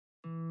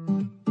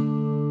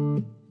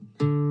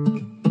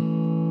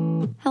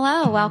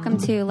Hello, welcome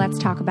to Let's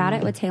Talk About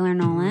It with Taylor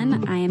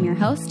Nolan. I am your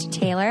host,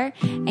 Taylor,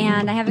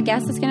 and I have a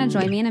guest that's going to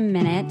join me in a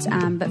minute.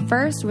 But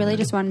first, really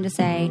just wanted to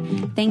say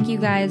thank you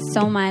guys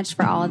so much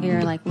for all of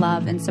your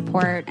love and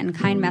support and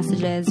kind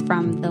messages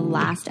from the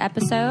last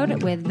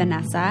episode with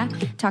Vanessa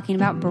talking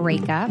about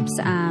breakups.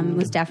 It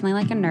was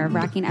definitely a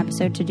nerve-wracking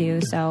episode to do,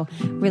 so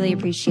really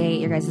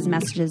appreciate your guys'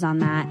 messages on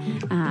that.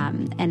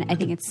 And I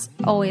think it's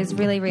always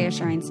really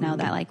reassuring to know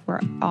that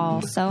we're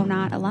all so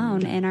not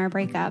alone in our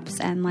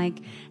breakups and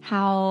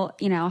how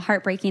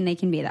heartbreaking they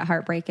can be. That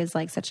heartbreak is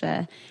such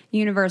a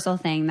universal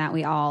thing that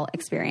we all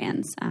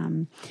experience.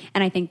 And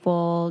I think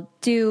we'll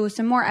do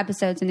some more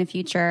episodes in the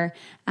future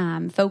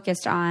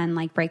focused on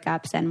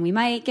breakups, and we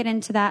might get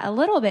into that a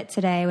little bit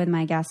today with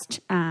my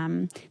guest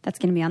that's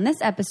going to be on this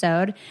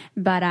episode.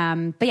 But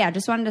yeah,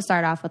 just wanted to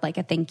start off with a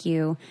thank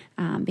you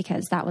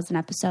because that was an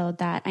episode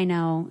that I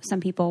know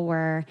some people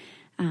were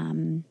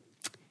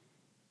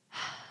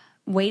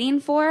waiting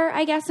for,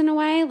 I guess, in a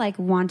way,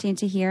 wanting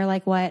to hear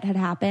what had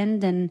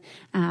happened. And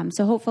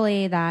so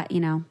hopefully that,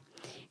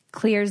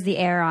 clears the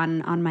air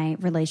on my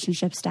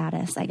relationship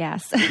status, I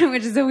guess,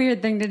 which is a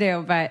weird thing to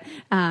do, but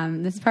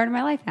this is part of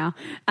my life now.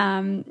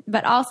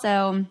 But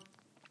also,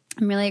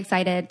 I'm really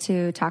excited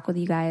to talk with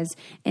you guys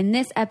in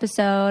this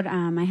episode.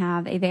 I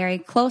have a very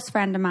close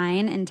friend of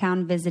mine in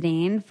town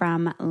visiting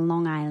from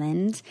Long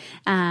Island.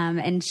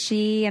 And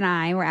she and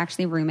I were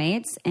actually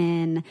roommates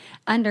in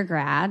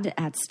undergrad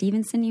at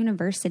Stevenson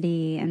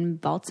University in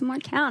Baltimore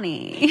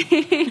County.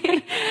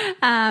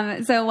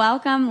 So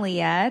welcome,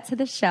 Leah, to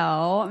the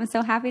show. I'm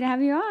so happy to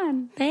have you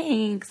on.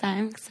 Thanks.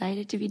 I'm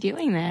excited to be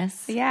doing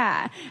this.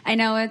 Yeah. I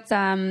know it's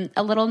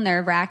a little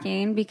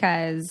nerve-wracking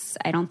because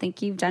I don't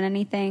think you've done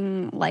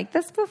anything like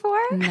this before?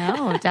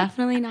 No,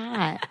 definitely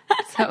not.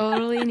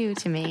 Totally new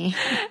to me.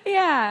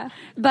 Yeah.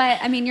 But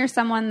I mean, you're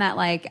someone that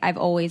I've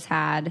always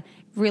had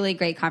really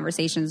great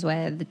conversations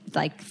with,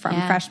 from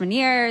freshman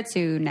year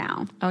to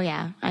now. Oh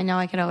yeah. I know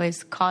I could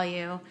always call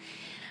you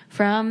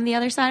from the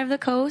other side of the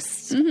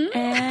coast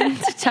and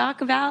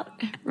talk about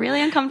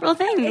really uncomfortable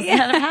things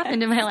that have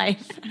happened in my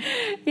life.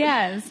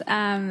 Yes.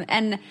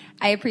 And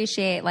I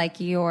appreciate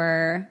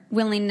your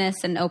willingness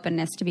and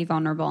openness to be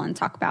vulnerable and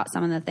talk about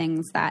some of the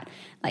things that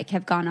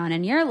have gone on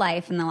in your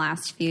life in the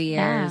last few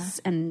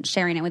years and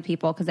sharing it with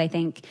people. Cause I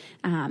think,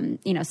 some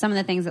of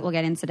the things that we'll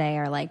get in today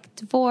are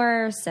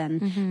divorce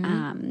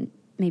and,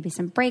 maybe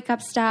some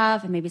breakup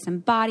stuff and maybe some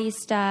body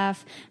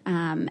stuff.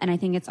 And I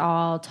think it's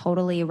all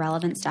totally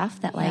relevant stuff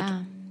that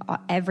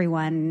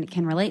everyone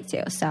can relate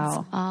to. So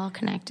it's all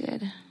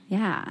connected.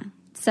 Yeah.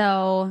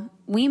 So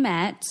we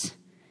met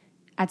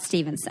at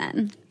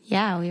Stevenson.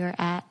 Yeah. We were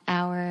at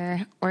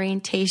our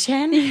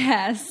orientation.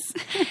 Yes.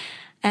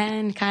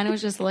 And kind of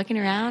was just looking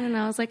around and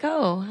I was like,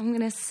 oh, I'm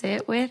going to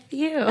sit with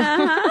you. We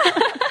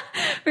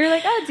were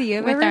like, oh, do you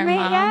have a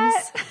roommate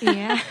yet?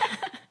 Yeah.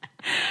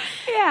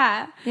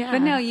 Yeah.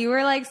 But no, you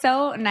were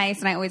so nice.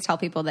 And I always tell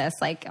people this,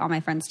 all my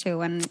friends too,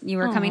 when you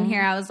were coming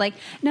here, I was like,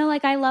 no,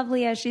 I love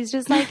Leah. She's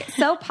just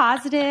so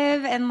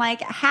positive and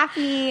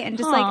happy and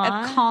just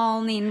a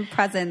calming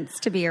presence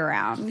to be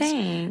around.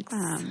 Thanks.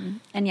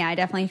 And yeah, I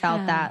definitely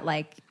felt that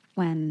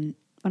when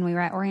we were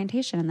at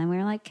orientation and then we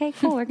were like, okay,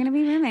 cool. We're going to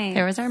be roommates.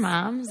 There was our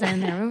moms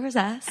and there was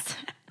us.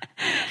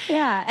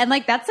 Yeah. And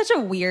that's such a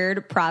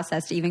weird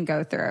process to even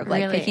go through.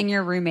 Really? Picking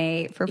your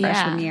roommate for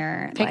freshman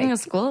year. Picking a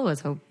school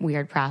was a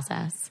weird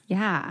process.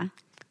 Yeah.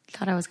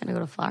 Thought I was going to go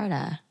to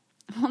Florida.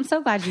 Well, I'm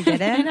so glad you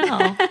did it. I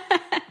know.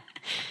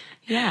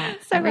 Yeah.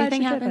 So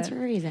everything happens for a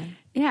reason.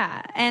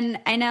 Yeah. And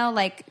I know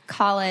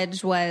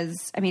college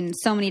was,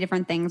 so many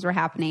different things were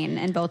happening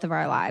in both of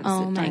our lives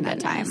during that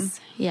time.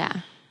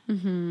 Yeah.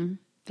 Mm-hmm.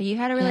 But you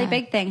had a really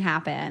big thing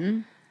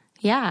happen.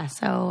 Yeah.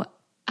 So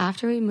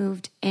after we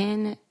moved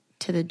in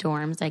to the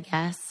dorms, I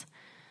guess,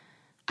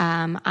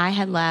 I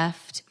had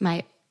left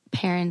my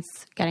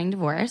parents getting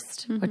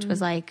divorced, which was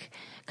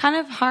kind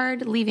of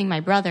hard leaving my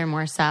brother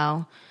more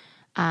so.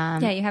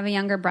 Yeah, you have a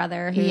younger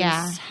brother who's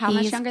how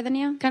much younger than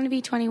you? Going to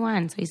be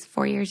 21, so he's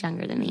 4 years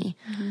younger than me.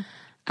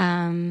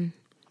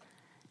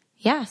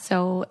 Yeah,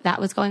 so that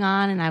was going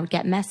on, and I would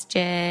get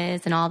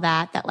messages and all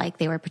that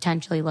they were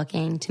potentially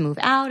looking to move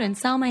out and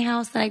sell my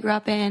house that I grew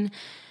up in.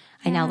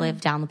 I now live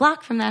down the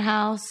block from that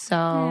house,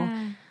 so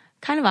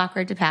kind of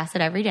awkward to pass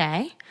it every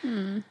day.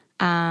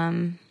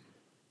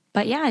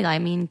 But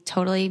yeah,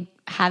 totally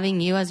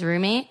having you as a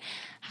roommate,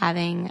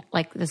 having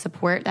the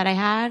support that I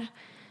had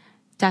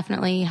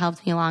definitely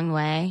helped me along the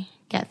way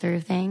get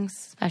through things,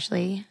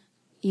 especially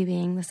you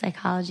being the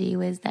psychology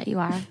whiz that you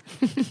are.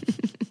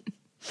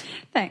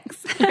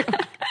 Thanks.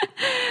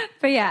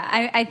 But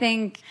yeah, I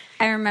think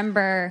I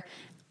remember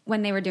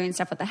when they were doing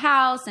stuff with the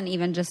house and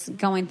even just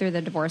going through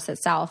the divorce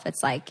itself,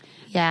 it's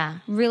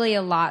really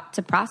a lot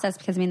to process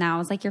because that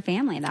was your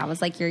family. That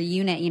was your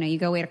unit. You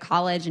go away to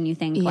college and you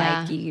think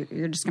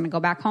you're just going to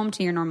go back home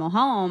to your normal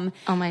home.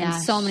 Oh my gosh.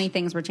 And so many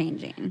things were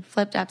changing.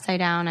 Flipped upside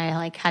down.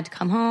 I had to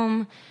come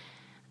home.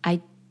 I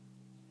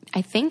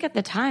think at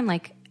the time,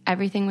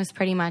 everything was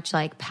pretty much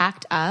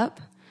packed up.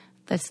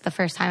 That's the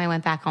first time I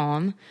went back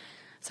home.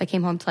 So I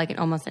came home to like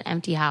almost an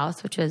empty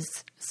house, which was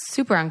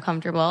super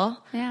uncomfortable.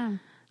 Yeah.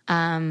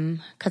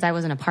 Because I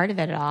wasn't a part of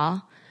it at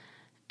all.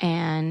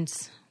 And,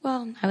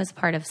 well, I was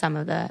part of some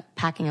of the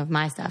packing of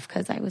my stuff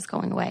because I was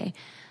going away.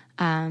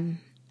 And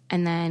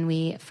then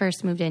we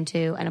first moved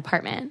into an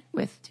apartment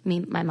with me,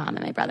 my mom,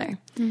 and my brother.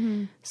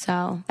 Mm-hmm.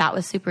 So that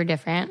was super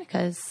different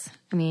because,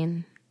 I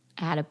mean,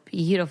 I had a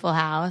beautiful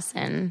house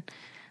and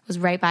was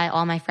right by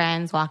all my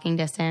friends, walking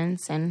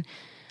distance. And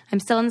I'm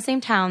still in the same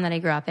town that I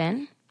grew up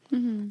in.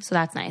 Mm-hmm. So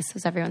that's nice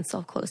because everyone's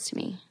still close to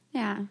me.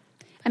 Yeah.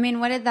 I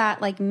mean, what did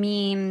that like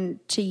mean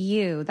to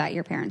you that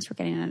your parents were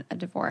getting a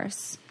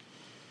divorce?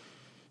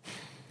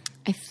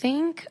 I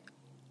think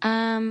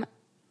I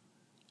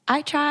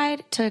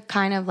tried to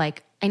kind of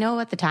like, I know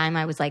at the time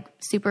I was like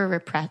super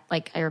repressed,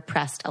 like I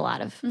repressed a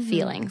lot of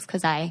feelings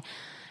because I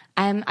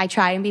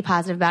try and be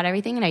positive about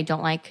everything, and I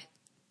don't like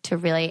to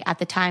really, at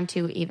the time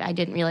too, I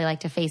didn't really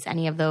like to face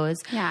any of those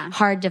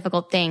hard,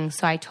 difficult things.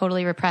 So I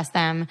totally repressed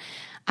them,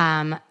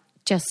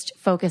 just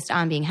focused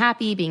on being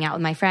happy, being out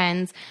with my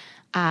friends,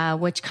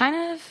 which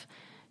kind of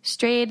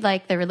strayed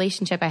like the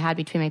relationship I had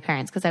between my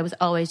parents because I was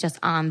always just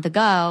on the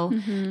go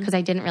because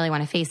I didn't really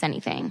want to face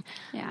anything.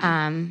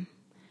 Yeah.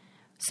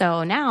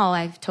 So now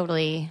I've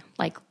totally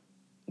like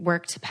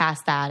worked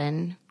past that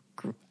and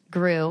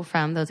grew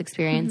from those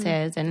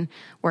experiences and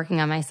working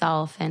on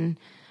myself. And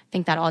I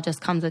think that all just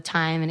comes with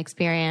time and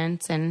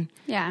experience. And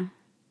yeah.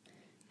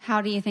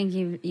 How do you think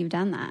you've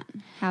done that?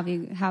 How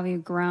have you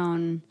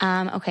grown?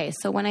 Okay.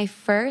 So when I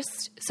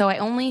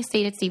only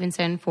stayed at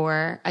Stevenson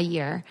for a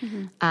year.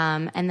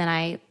 And then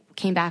I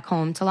came back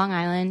home to Long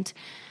Island,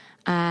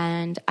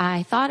 and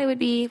I thought it would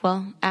be,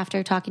 well,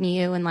 after talking to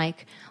you and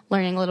like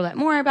learning a little bit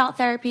more about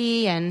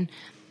therapy and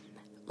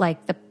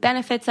like the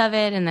benefits of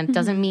it. And that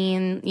doesn't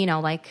mean,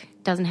 like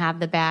doesn't have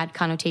the bad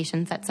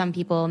connotations that some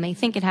people may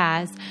think it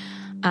has.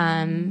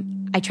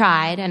 I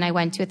tried, and I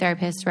went to a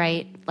therapist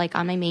right like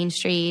on my main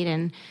street,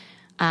 and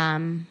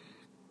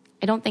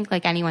I don't think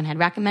like anyone had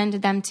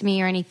recommended them to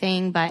me or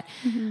anything, but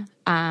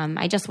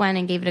I just went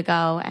and gave it a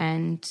go.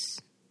 And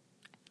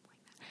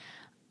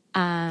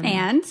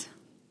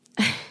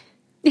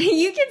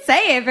you can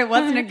say if it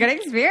wasn't a good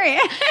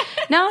experience.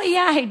 No,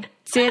 yeah, I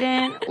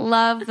didn't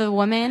love the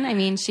woman. I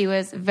mean, she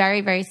was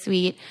very, very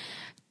sweet.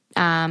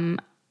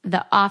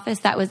 The office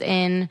that was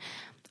in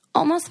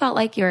almost felt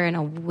like you're in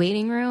a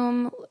waiting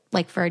room,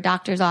 like for a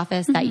doctor's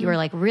office, that you were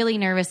like really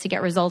nervous to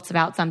get results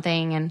about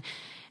something.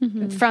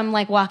 And from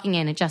like walking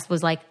in, it just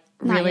was like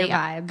really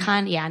not your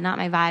vibe. Not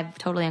my vibe,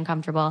 totally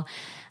uncomfortable.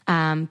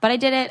 But I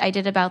did it. I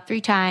did it about 3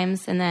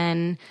 times and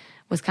then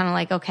was kind of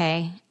like,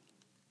 okay,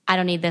 I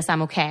don't need this.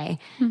 I'm okay.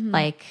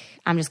 Like,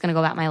 I'm just going to go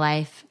about my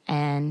life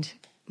and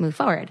move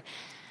forward.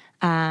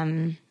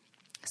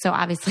 So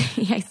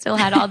obviously I still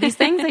had all these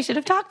things I should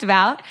have talked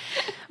about,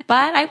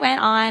 but I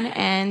went on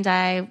and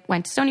I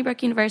went to Stony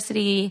Brook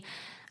University,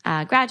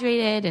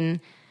 graduated, and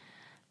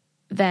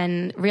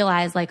then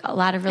realized like a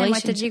lot of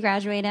relationships. And what did you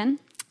graduate in?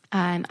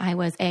 I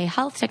was a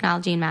health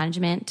technology and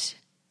management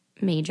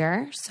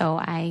major. So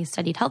I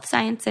studied health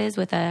sciences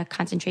with a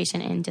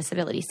concentration in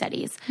disability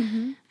studies.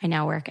 I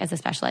now work as a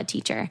special ed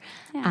teacher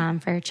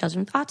for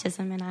children with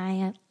autism, and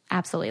I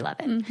absolutely love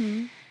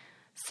it.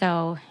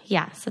 So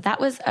so that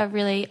was a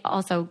really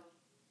also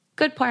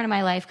good part of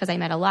my life because I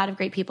met a lot of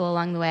great people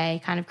along the way,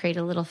 kind of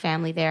created a little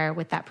family there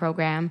with that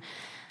program.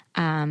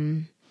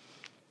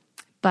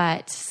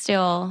 But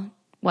still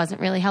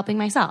wasn't really helping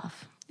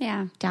myself.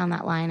 Yeah. Down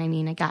that line. I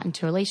mean, I got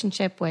into a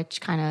relationship,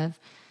 which kind of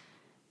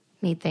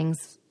made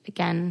things,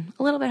 again,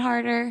 a little bit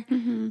harder.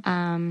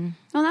 Well,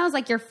 that was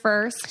like your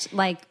first,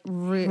 like,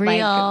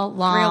 real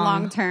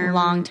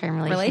long-term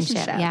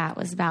relationship. Yeah, it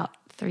was about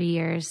 3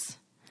 years.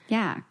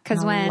 Yeah,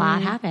 because a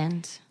lot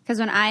happened. Because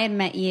when I had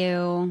met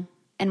you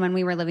and when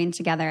we were living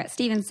together at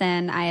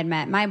Stevenson, I had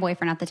met my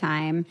boyfriend at the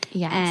time.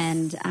 Yes.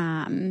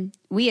 And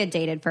we had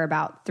dated for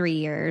about 3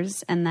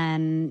 years. And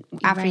then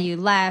after you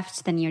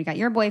left, then you got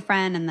your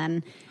boyfriend, and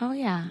then... Oh,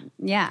 yeah.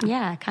 Yeah.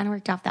 Yeah, it kind of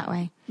worked out that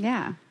way.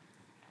 Yeah.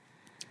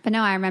 But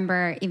no, I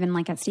remember even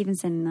like at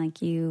Stevenson,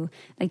 like you,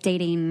 like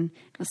dating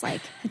was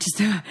like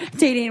just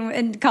dating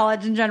in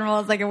college in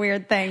general is like a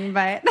weird thing,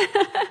 but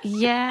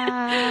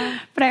yeah.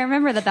 But I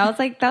remember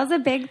that was a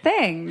big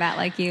thing that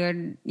like you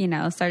had,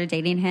 started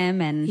dating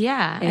him, and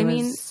I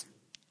mean,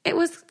 it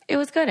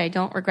was good. I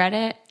don't regret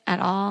it at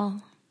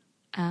all.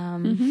 I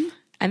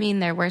mean,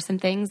 there were some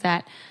things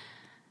that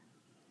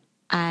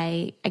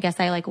I guess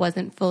I like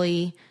wasn't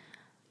fully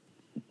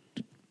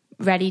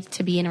ready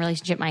to be in a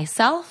relationship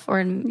myself,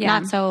 or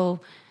not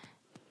so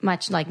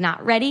much like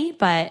not ready,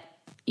 but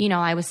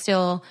I was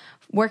still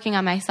working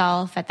on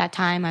myself at that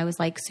time. I was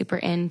like super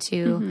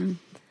into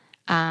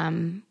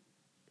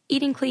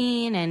eating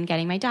clean and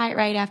getting my diet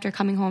right after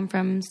coming home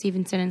from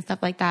Stevenson and stuff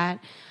like that.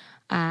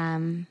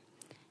 And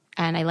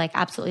I like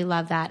absolutely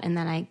love that. And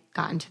then I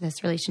got into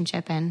this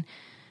relationship, and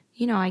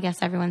I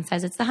guess everyone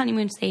says it's the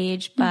honeymoon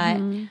stage, but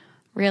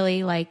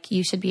really like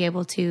you should be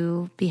able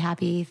to be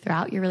happy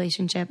throughout your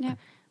relationship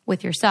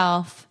with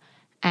yourself,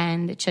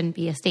 and it shouldn't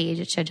be a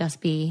stage. It should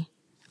just be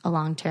a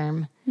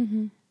long-term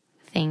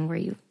thing where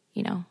you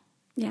know,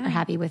 Yeah. are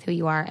happy with who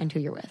you are and who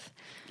you're with.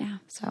 Yeah.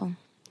 So,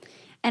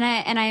 And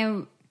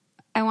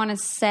I want to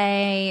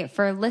say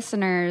for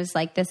listeners,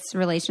 like this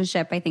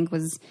relationship, I think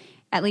was,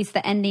 at least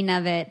the ending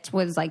of it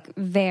was like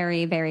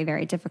very, very,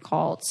 very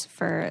difficult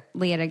for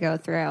Leah to go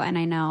through. And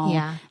I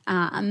know,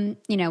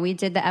 you know, we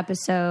did the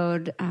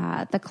episode,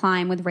 The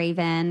Climb with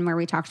Raven, where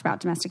we talked about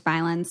domestic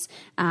violence,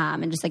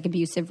 and just like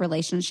abusive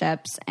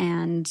relationships.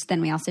 And then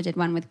we also did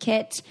one with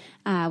Kit,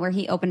 where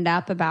he opened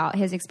up about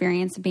his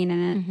experience of being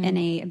in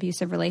a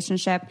abusive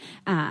relationship.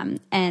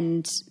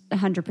 And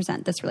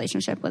 100% this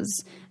relationship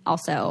was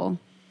also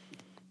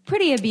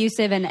pretty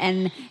abusive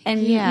and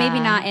maybe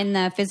not in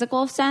the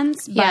physical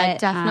sense, but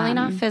definitely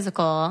not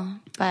physical,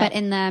 but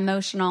in the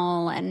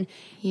emotional and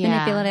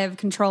manipulative,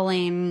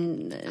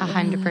 controlling,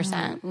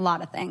 100%, a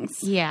lot of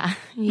things. Yeah.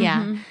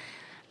 And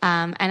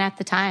at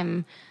the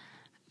time,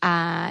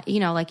 you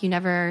know, like you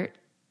never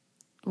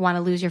want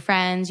to lose your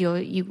friends.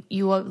 You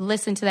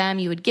listen to them.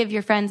 You would give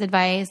your friends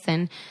advice,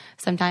 and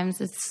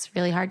sometimes it's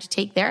really hard to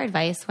take their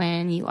advice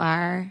when you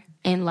are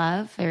in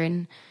love or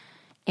in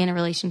a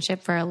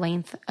relationship for a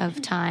length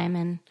of time.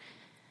 And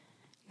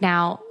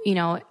now, you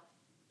know,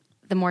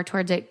 the more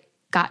towards it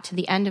got to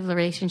the end of the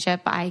relationship,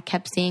 I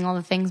kept seeing all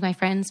the things my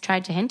friends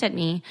tried to hint at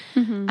me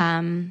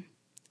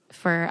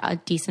for a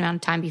decent amount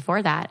of time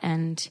before that.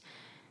 And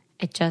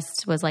it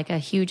just was like a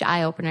huge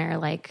eye opener.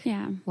 Like,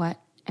 what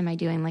am I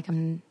doing? Like,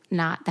 I'm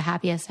not the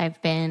happiest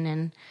I've been.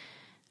 And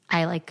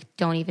I like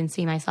don't even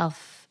see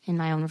myself in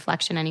my own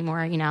reflection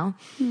anymore, you know?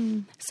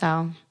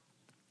 So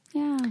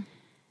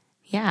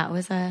yeah,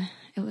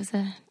 it was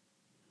a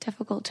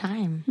difficult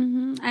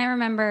time. I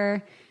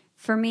remember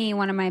for me,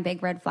 one of my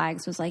big red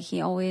flags was like,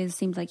 he always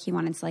seemed like he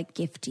wanted to like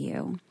gift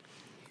you.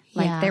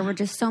 Like there were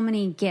just so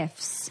many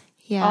gifts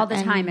all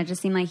the time. It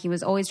just seemed like he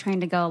was always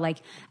trying to go like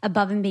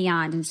above and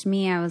beyond. And to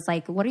me, I was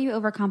like, what are you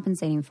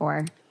overcompensating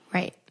for?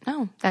 Right.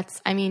 No,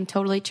 that's, I mean,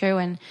 totally true.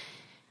 And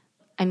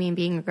I mean,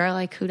 being a girl,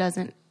 like who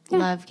doesn't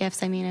love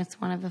gifts? I mean,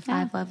 it's one of the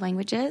 5 love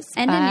languages.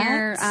 And in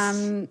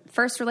your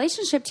first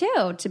relationship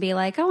too, to be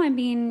like, oh, I'm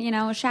being, you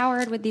know,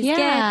 showered with these gifts,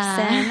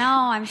 and oh,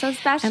 I'm so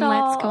special. And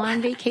let's go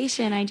on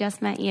vacation. I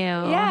just met you.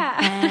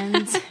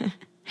 And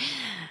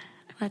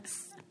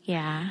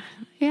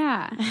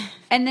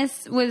And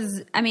this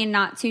was, I mean,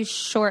 not too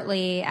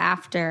shortly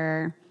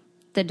after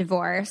the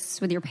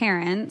divorce with your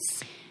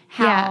parents.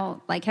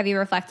 How, like, have you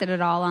reflected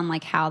at all on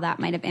like how that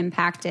might have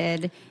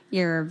impacted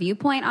your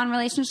viewpoint on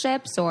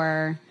relationships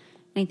or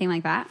anything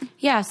like that?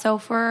 Yeah. So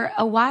for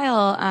a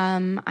while,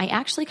 I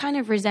actually kind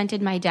of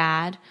resented my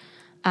dad.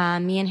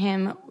 Me and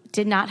him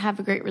did not have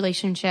a great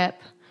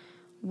relationship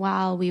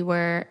while we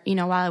were, you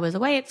know, while I was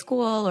away at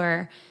school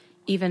or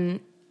even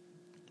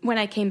when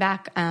I came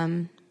back,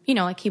 you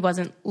know, like he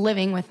wasn't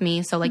living with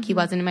me. So like he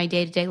wasn't in my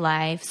day-to-day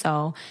life.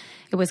 So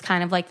it was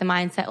kind of like the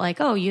mindset like,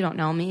 oh, you don't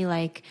know me.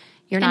 Like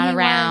you're not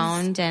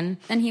around. And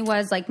he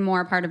was like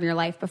more a part of your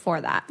life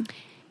before that.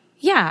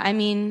 Yeah, I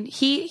mean,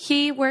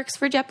 he works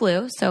for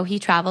JetBlue, so he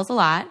travels a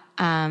lot,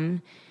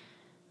 and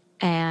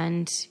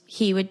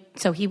he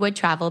would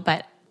travel,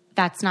 but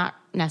that's not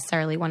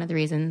necessarily one of the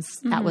reasons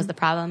that was the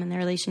problem in the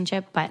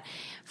relationship. But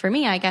for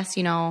me, I guess,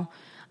 you know,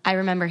 I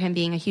remember him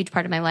being a huge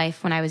part of my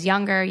life when I was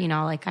younger. You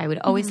know, like I would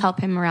always help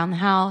him around the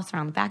house,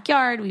 around the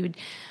backyard. We would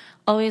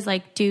always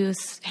like do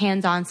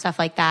hands-on stuff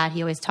like that.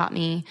 He always taught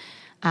me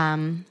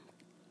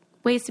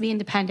ways to be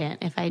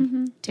independent if I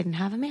didn't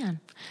have a man.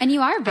 And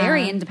you are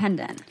very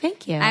independent.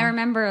 Thank you. I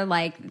remember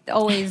like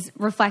always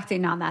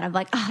reflecting on that of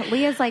like, oh,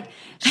 Leah's like,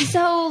 she's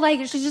so like,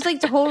 she's just like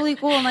totally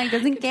cool and like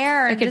doesn't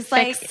care and just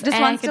like, just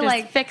wants to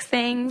like fix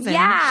things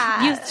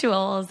and use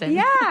tools.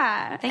 And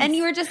and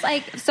you were just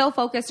like so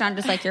focused on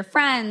just like your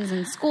friends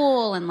and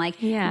school and like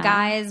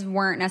guys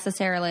weren't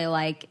necessarily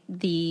like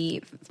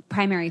the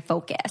primary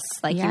focus.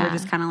 Like you were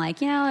just kind of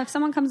like, you know, if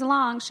someone comes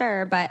along,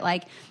 sure. But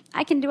like,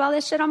 I can do all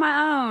this shit on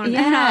my own.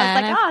 Yeah, and I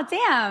was like,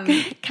 oh,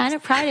 damn. Kind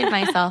of prided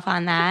myself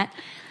on that.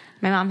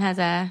 My mom has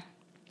a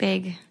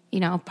big, you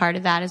know, part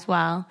of that as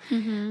well.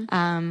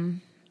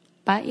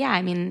 But yeah,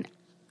 I mean,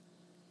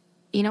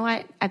 you know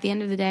what? At the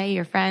end of the day,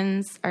 your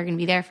friends are going to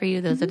be there for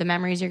you. Those are the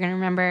memories you're going to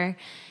remember.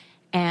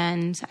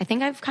 And I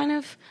think I've kind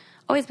of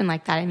always been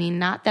like that. I mean,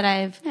 not that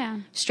I've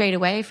strayed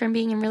away from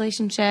being in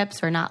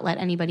relationships or not let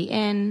anybody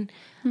in.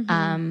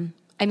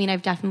 I mean,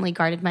 I've definitely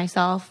guarded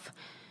myself.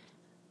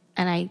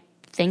 And I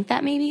think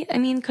that maybe, I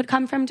mean, could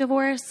come from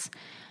divorce.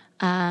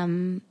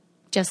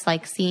 Just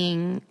like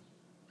seeing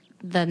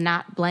the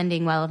not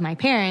blending well of my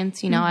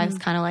parents, you know, I was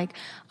kind of like,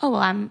 oh,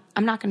 well, I'm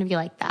not going to be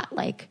like that.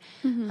 Like,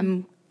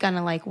 I'm going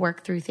to like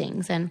work through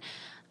things. And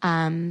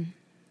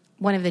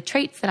one of the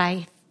traits that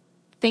I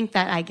think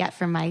that I get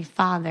from my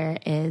father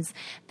is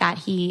that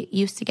he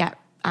used to get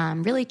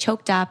really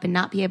choked up and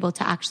not be able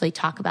to actually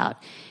talk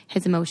about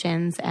his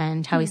emotions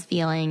and how he's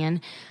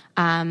feeling.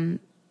 And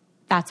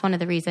that's one of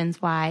the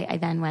reasons why I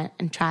then went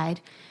and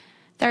tried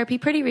therapy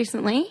pretty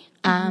recently.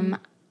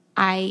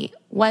 I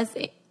was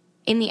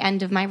in the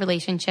end of my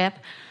relationship,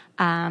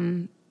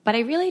 but I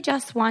really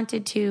just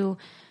wanted to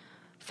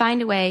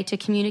find a way to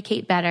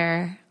communicate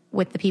better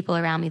with the people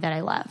around me that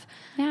I love.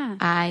 Yeah.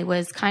 I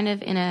was kind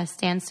of in a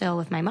standstill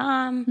with my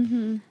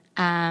mom.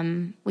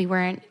 We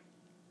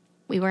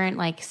weren't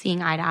like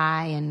seeing eye to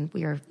eye, and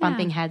we were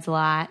bumping heads a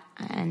lot.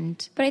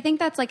 But I think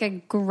that's like a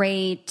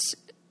great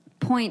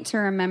point to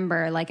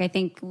remember. Like, I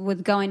think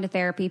with going to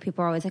therapy,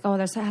 people are always like, oh,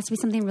 there has to be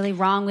something really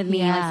wrong with me.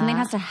 Yeah. Like, something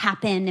has to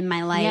happen in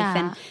my life. Yeah.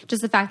 And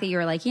just the fact that you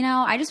were like,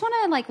 I just want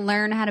to like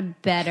learn how to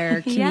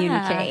better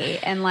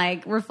communicate and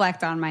like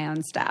reflect on my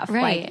own stuff.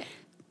 Right. Like,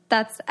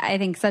 that's, I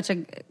think, such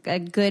a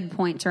good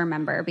point to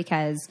remember,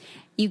 because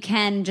you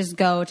can just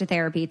go to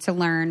therapy to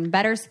learn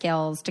better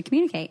skills to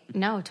communicate.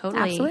 No,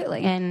 totally.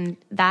 Absolutely. And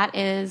that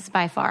is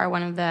by far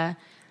one of the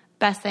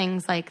best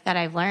things like that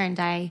I've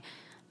learned. I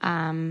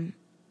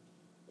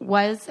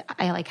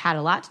like had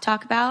a lot to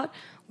talk about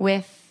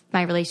with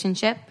my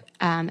relationship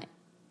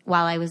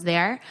while I was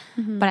there.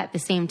 But at the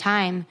same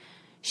time,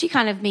 she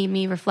kind of made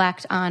me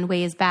reflect on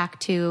ways back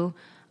to,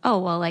 oh,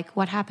 well, like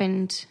what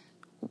happened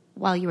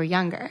while you were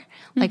younger?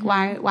 Like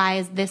why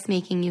is this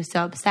making you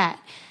so upset?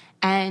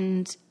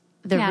 And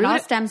the root, it all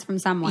stems from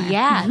somewhere.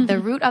 Yeah. The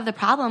root of the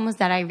problem was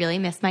that I really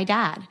missed my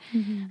dad.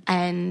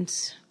 And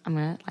I'm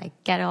going to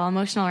like get all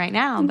emotional right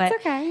now, but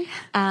it's okay.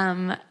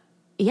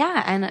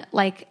 Yeah. And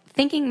like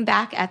thinking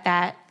back at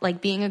that,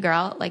 like being a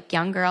girl, like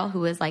young girl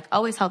who was like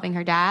always helping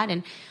her dad,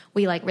 and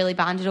we like really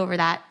bonded over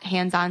that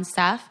hands-on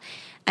stuff,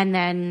 and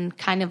then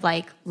kind of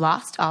like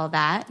lost all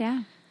that.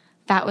 Yeah.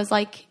 That was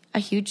like a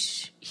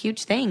huge,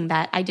 huge thing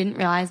that I didn't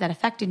realize that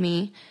affected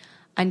me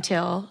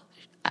until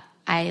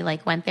I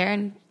like went there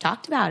and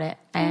talked about it.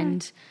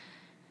 And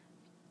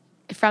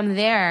from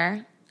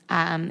there,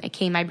 it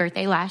came my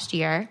birthday last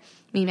year.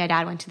 Me and my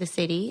dad went to the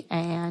city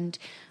and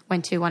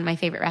went to one of my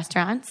favorite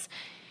restaurants.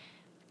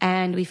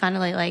 And we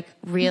finally like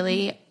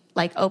really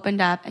like opened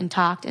up and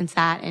talked and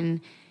sat,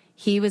 and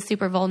he was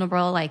super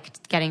vulnerable,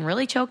 like getting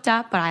really choked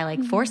up, but I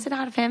like forced it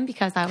out of him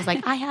because I was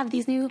like, I have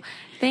these new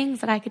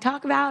things that I could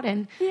talk about.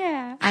 And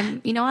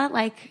you know what?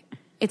 Like,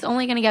 it's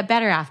only going to get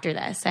better after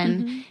this.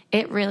 And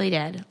it really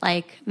did.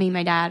 Like, me and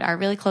my dad are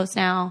really close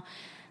now.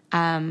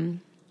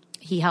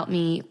 He helped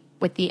me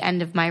with the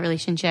end of my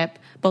relationship.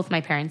 Both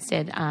my parents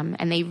did.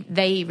 And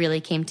they really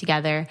came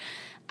together,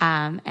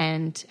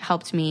 and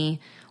helped me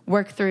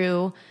work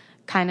through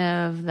kind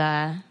of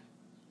the,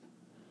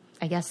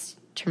 I guess,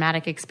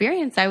 traumatic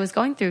experience I was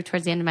going through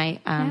towards the end of my,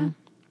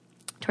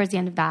 towards the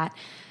end of that,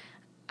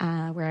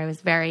 where I was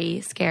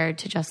very scared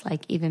to just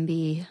like even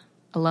be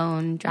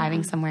alone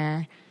driving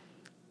somewhere.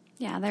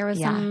 Yeah, there was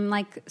some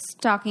like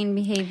stalking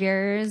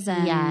behaviors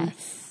and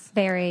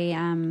very,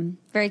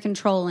 very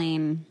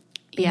controlling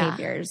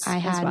behaviors. I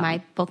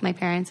had both my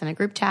parents in a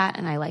group chat,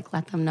 and I like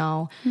let them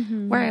know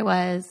where I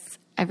was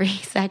every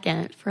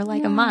second for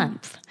like a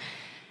month,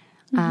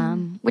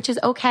 which is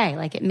okay.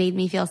 Like, it made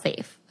me feel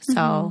safe.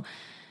 So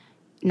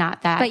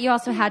not that, but you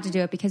also had to do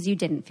it because you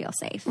didn't feel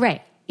safe,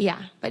 right?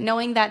 Yeah, but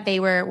knowing that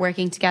they were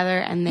working together,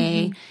 and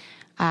they.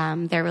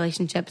 Their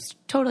relationship's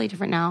totally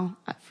different now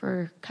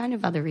for kind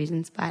of other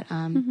reasons, but it's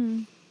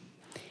really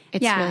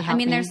helped I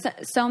mean, me. there's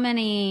so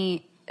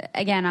many.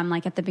 Again, I'm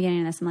like at the beginning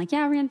of this, I'm like,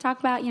 yeah, we're going to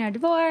talk about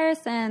divorce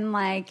and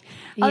like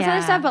all this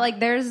other stuff, but like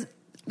there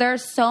are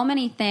so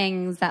many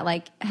things that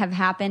like have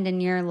happened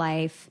in your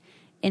life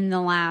in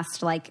the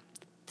last like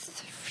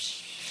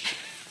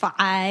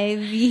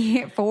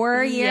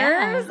 4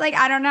 years. Like,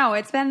 I don't know,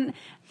 it's been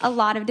a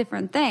lot of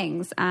different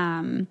things.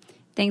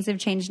 Things have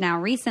changed now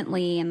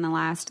recently in the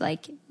last,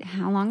 like,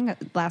 how long?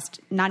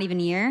 Not even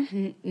a year?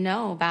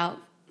 No, about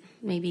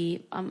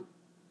maybe a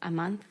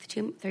month,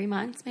 3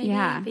 months, maybe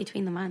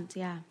between the months.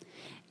 Yeah.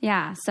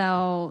 Yeah.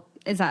 So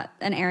is that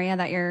an area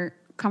that you're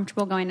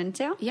comfortable going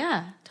into?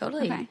 Yeah,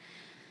 totally. Okay.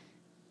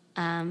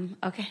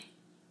 Okay.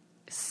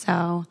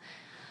 So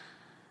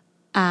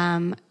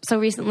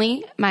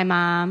recently my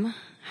mom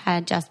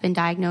had just been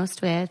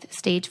diagnosed with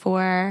stage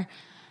 4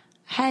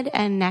 head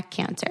and neck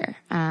cancer.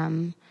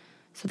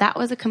 So that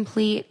was a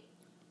complete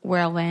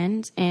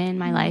whirlwind in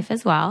my life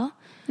as well.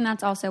 And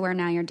that's also where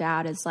now your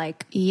dad is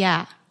like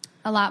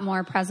a lot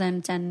more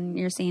present, and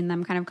you're seeing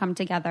them kind of come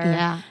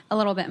together a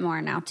little bit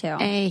more now too.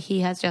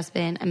 He has just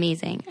been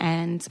amazing.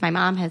 And my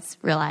mom has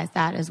realized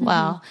that as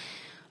well.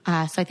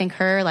 So I think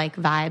her like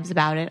vibes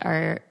about it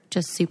are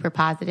just super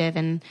positive,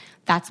 and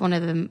that's one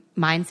of the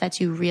mindsets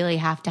you really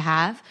have to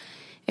have.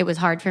 It was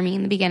hard for me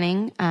in the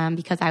beginning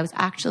because I was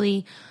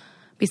actually,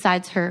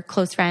 besides her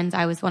close friends,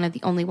 I was one of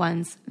the only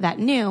ones that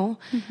knew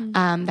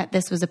that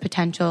this was a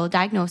potential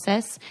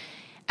diagnosis.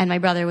 And my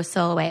brother was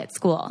still away at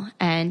school.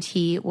 And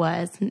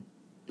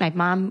my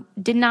mom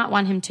did not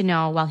want him to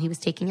know while he was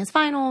taking his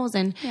finals,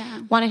 and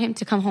wanted him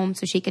to come home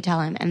so she could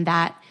tell him. And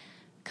that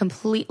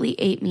completely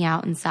ate me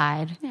out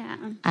inside.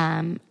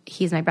 Yeah.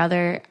 He's my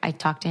brother. I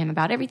talk to him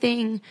about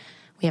everything.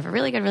 We have a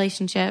really good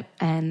relationship.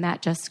 And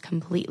that just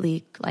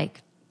completely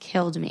like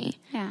killed me.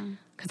 Yeah.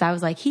 Because I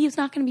was like, he's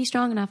not going to be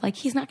strong enough. Like,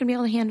 he's not going to be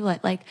able to handle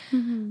it. Like,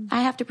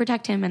 I have to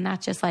protect him. And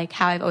that's just like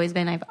how I've always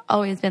been. I've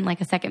always been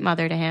like a second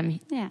mother to him.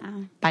 Yeah.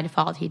 By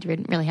default, he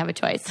didn't really have a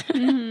choice.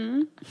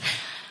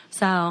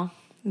 So,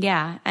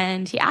 yeah.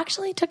 And he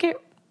actually took it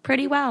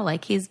pretty well.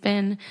 Like, he's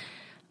been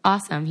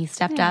awesome. He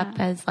stepped up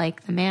as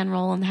like the man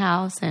role in the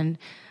house and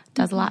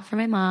does a lot for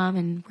my mom,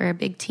 and we're a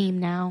big team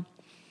now.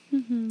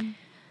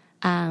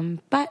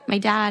 But my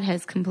dad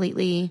has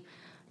completely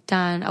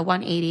done a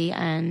 180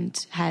 and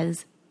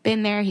has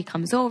been there. He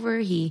comes over,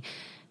 he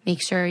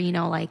makes sure, you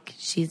know, like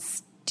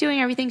she's doing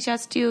everything she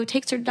has to do,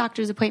 takes her to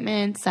doctor's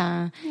appointments,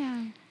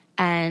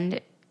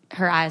 and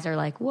her eyes are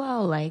like,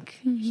 whoa, like,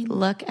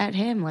 look at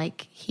him.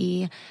 Like,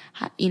 he,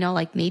 you know,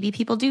 like, maybe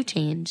people do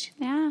change.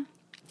 Yeah.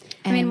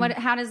 I mean,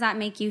 how does that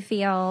make you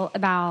feel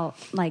about,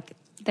 like,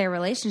 their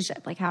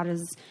relationship? Like, how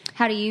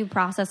do you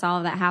process all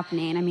of that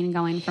happening? I mean,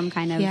 going from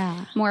kind of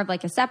more of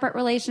like a separate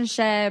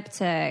relationship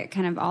to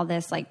kind of all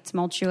this like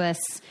tumultuous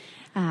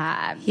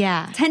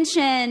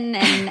tension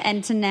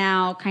and to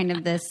now kind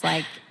of this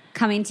like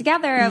coming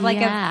together of like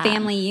a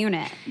family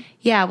unit.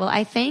 Yeah. Well,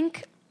 I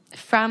think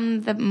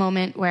from the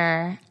moment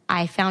where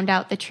I found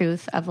out the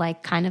truth of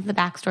like kind of the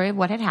backstory of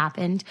what had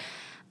happened,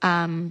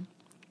 what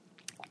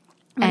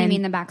do you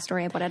mean the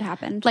backstory of what had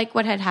happened? Like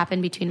what had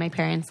happened between my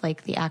parents,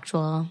 like the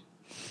actual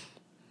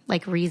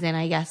like reason,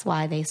 I guess,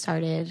 why they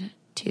started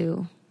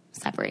to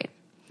separate.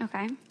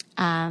 Okay.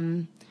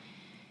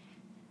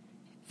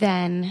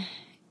 Then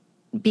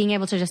being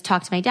able to just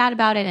talk to my dad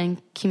about it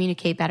and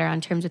communicate better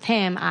on terms with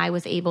him, I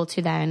was able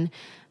to then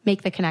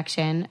make the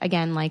connection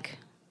again, like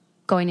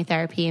going to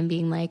therapy and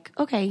being like,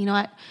 okay, you know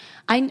what?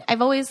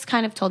 I've always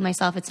kind of told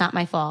myself it's not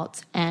my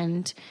fault.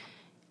 And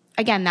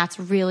again, that's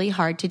really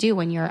hard to do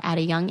when you're at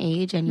a young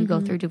age and you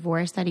go through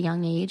divorce at a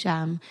young age.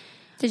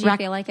 Did you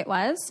feel like it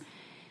was?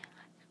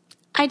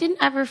 I didn't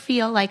ever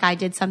feel like I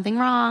did something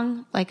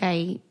wrong. Like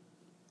I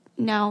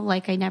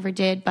never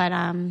did.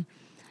 But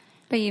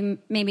you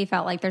maybe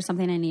felt like there's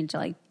something I need to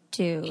like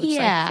do to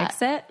like,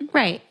 fix it.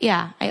 Right.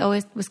 Yeah. I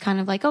always was kind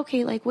of like,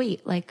 okay, like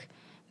wait, like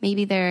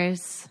maybe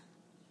there's,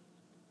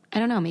 I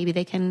don't know, maybe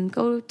they can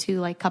go to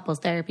like couples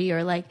therapy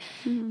or like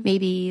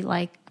maybe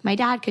like my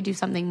dad could do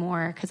something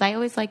more. Cause I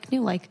always like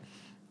knew like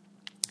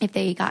if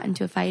they got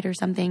into a fight or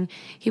something,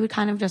 he would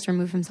kind of just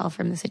remove himself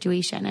from the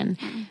situation and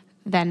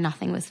then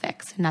nothing was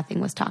fixed and nothing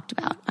was talked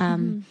about.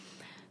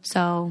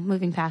 So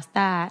moving past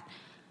that,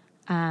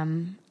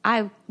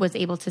 I was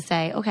able to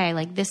say, okay,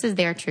 like this is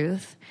their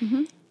truth.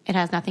 It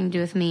has nothing to do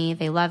with me.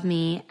 They love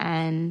me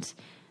and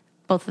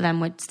both of them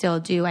would still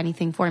do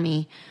anything for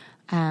me.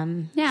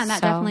 And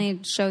that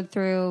definitely showed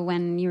through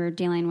when you were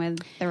dealing with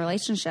the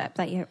relationship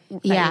that you were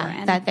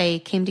in. That they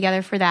came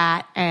together for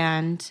that.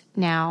 And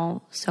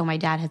now, so my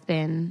dad has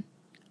been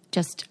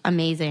just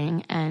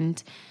amazing.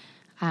 And,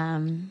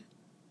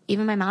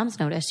 even my mom's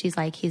noticed, she's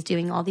like, he's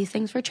doing all these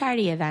things for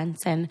charity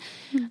events. And,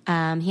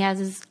 he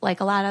has like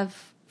a lot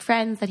of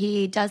friends that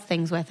he does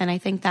things with. And I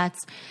think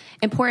that's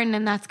important.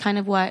 And that's kind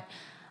of what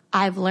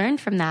I've learned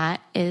from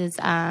that is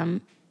I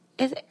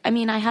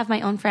have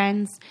my own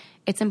friends.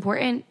 It's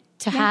important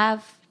to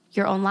have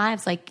your own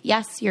lives. Like,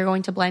 yes, you're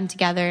going to blend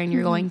together and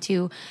you're going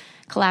to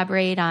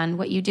collaborate on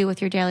what you do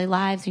with your daily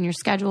lives and your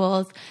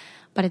schedules.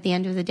 But at the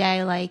end of the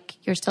day, like,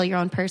 you're still your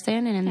own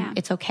person and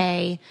it's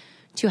okay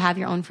to have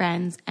your own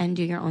friends and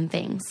do your own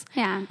things.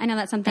 Yeah. I know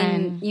that's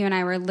something you and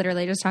I were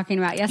literally just talking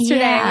about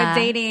yesterday with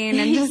dating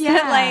and just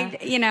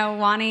like, you know,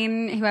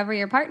 wanting whoever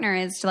your partner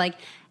is to like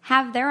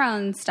have their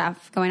own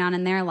stuff going on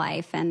in their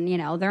life and, you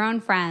know, their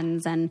own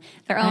friends and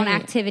their own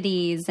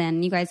activities.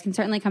 And you guys can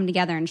certainly come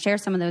together and share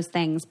some of those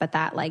things, but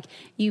that like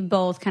you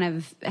both kind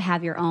of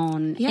have your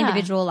own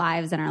individual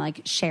lives and are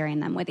like sharing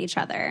them with each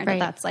other. Right.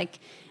 That's like,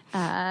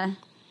 I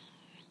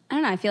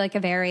don't know. I feel like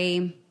a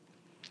very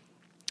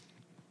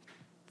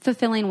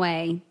fulfilling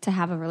way to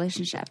have a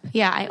relationship.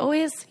 Yeah. I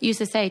always used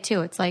to say too,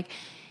 it's like,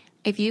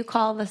 if you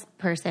call this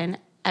person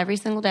every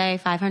single day,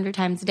 500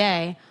 times a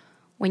day,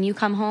 when you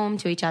come home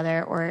to each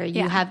other or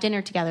you have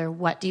dinner together,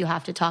 what do you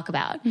have to talk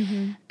about?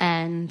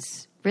 And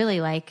really,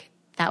 like,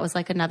 that was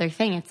like another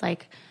thing. It's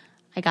like,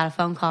 I got a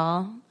phone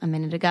call a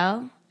minute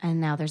ago and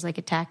now there's like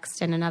a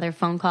text and another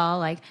phone call.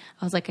 Like,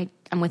 I was like,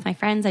 I'm with my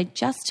friends. I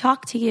just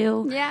talked to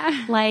you.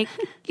 Yeah. Like,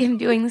 I'm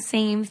doing the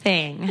same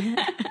thing.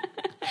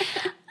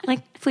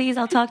 Like, please,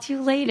 I'll talk to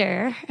you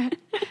later.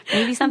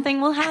 Maybe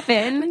something will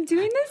happen. I'm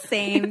doing the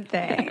same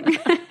thing.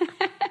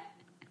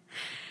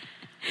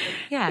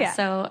 Yeah,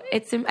 so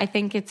I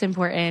think it's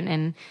important,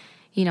 and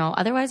you know,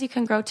 otherwise you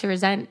can grow to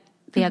resent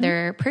the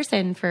other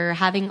person for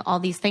having all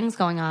these things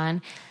going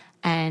on,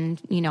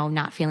 and you know,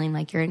 not feeling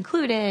like you're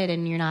included,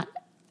 and you're not,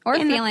 or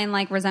feeling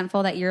like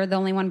resentful that you're the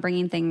only one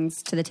bringing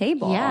things to the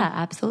table. Yeah,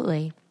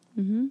 absolutely.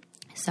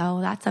 So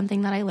that's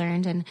something that I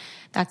learned, and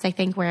that's I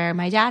think where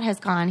my dad has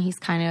gone. He's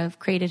kind of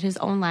created his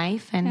own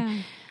life,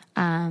 and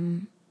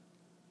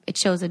it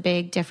shows a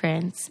big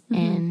difference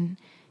in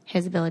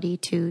his ability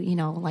to, you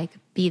know, like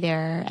be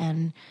there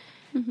and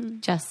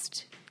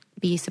just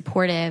be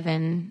supportive.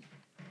 And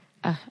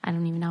I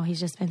don't even know. He's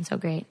just been so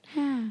great.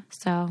 Yeah.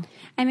 So,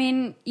 I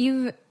mean,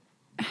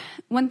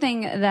 one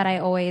thing that I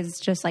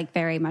always just like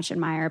very much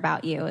admire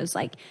about you is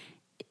like,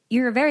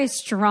 you're a very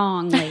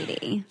strong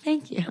lady.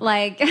 Thank you.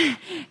 Like,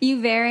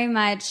 you very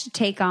much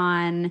take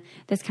on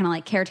this kind of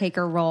like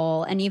caretaker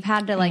role, and you've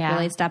had to like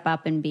really step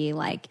up and be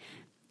like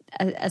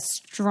a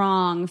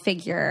strong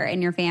figure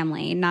in your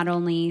family, not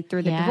only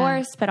through the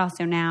divorce, but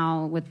also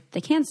now with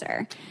the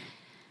cancer.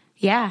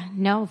 Yeah,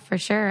 no, for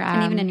sure.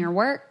 And even in your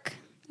work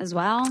as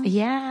well.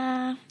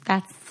 Yeah,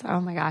 that's, oh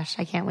my gosh,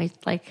 I can't wait.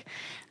 Like,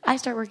 I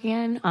start working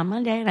in on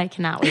Monday and I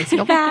cannot wait to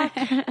go back.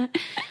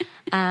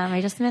 I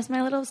just miss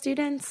my little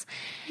students.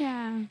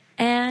 Yeah.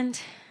 And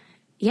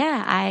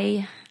yeah,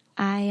 I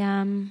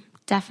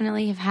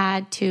definitely have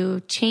had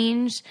to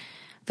change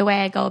the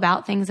way I go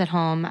about things at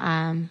home.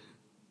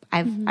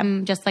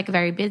 I'm just like a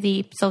very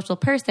busy social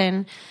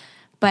person,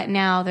 but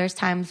now there's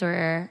times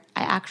where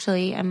I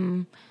actually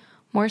am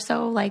more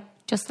so like,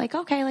 just like,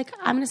 okay, like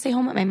I'm going to stay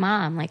home with my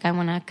mom. Like I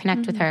want to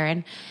connect with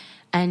her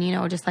and, you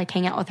know, just like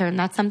hang out with her. And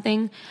that's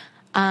something,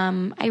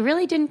 I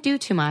really didn't do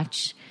too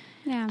much.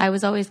 Yeah. I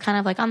was always kind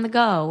of like on the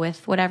go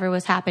with whatever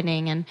was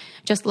happening and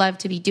just loved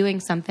to be doing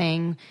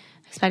something,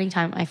 spending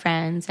time with my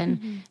friends.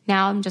 And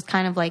now I'm just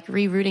kind of like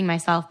rerouting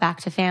myself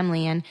back to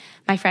family. And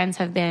my friends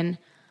have been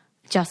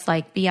just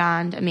like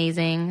beyond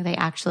amazing. They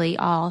actually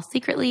all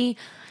secretly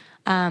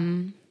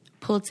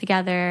pulled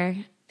together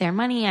their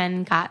money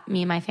and got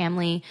me and my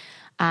family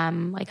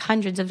like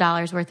hundreds of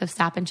dollars worth of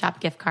Stop and Shop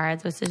gift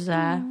cards, which is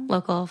a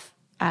local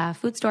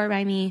food store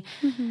by me,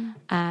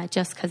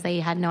 just because they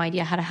had no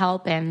idea how to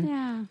help.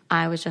 And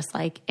I was just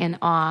like in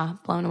awe,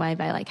 blown away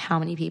by like how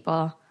many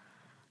people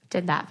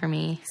did that for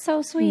me.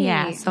 So sweet.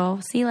 Yeah. So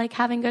see, like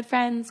having good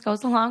friends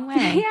goes a long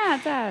way. Yeah,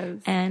 it does.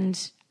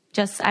 And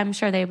just, I'm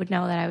sure they would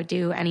know that I would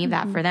do any of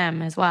that for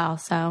them as well.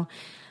 So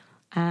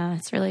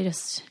it's really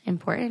just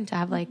important to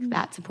have like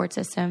that support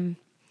system.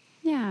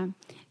 Yeah.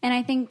 And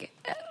I think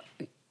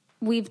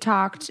we've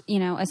talked, you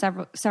know,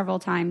 several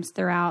times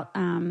throughout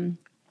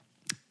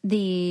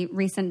the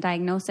recent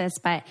diagnosis,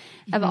 but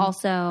of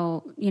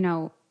also, you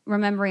know,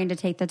 remembering to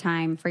take the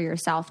time for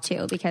yourself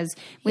too, because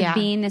with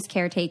being this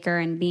caretaker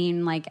and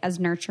being like as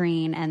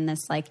nurturing and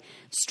this like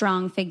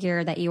strong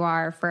figure that you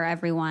are for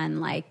everyone,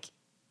 like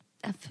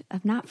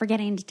of not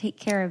forgetting to take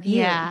care of you.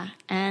 Yeah.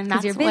 And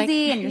that's you're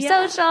busy like, and you're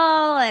social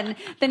and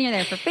then you're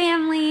there for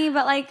family,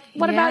 but like,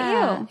 what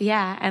about you?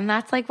 Yeah. And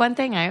that's like one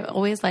thing I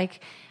always like,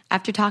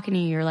 after talking to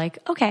you, you're like,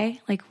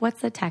 okay, like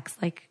what's the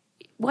text? Like,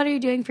 what are you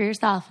doing for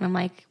yourself? And I'm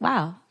like,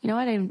 wow, you know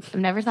what? I've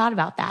never thought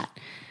about that.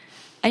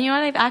 And you know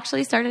what? I've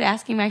actually started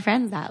asking my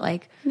friends that,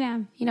 like,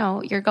 you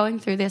know, you're going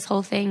through this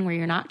whole thing where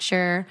you're not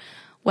sure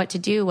what to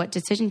do, what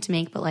decision to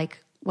make, but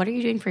like, what are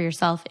you doing for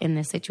yourself in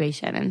this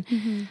situation?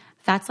 And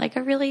that's like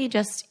a really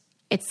just,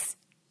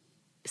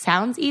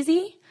 sounds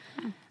easy,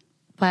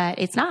 but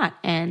it's not.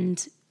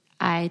 And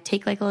I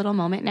take like a little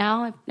moment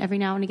now, every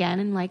now and again,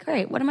 and like, all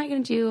right, what am I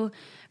going to do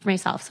for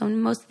myself? So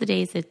most of the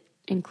days it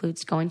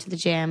includes going to the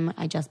gym.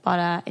 I just bought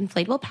a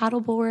inflatable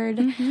paddle board.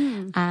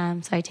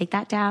 So I take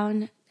that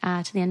down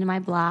to the end of my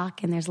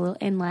block, and there's a little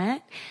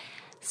inlet.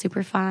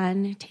 Super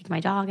fun. Take my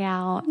dog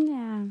out.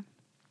 Yeah.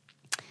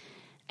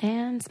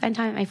 And spend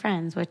time with my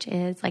friends, which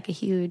is like a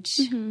huge,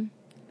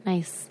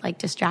 nice like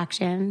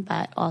distraction,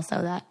 but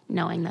also that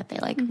knowing that they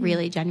like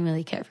really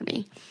genuinely care for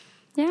me.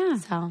 Yeah.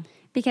 So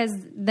because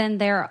then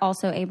they're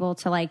also able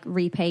to like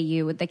repay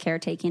you with the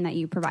caretaking that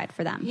you provide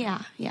for them.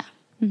 yeah.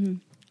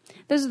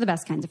 Those are the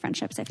best kinds of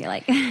friendships, I feel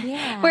like.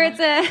 Yeah. Where it's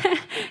a,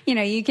 you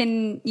know, you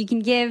can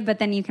give, but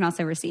then you can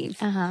also receive.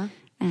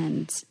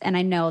 And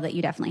I know that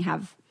you definitely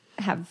have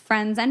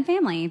friends and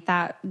family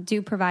that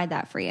do provide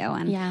that for you.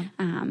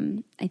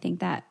 And I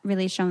think that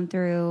really shone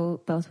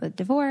through both with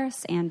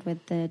divorce and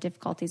with the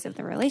difficulties of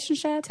the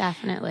relationship.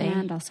 Definitely.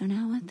 And also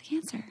now with the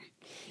cancer.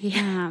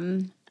 Yeah.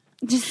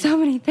 Just so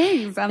many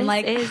things. I'm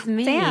like, is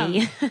me.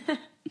 Damn.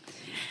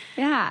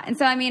 Yeah. And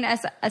so, I mean,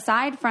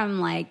 aside from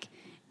like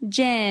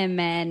gym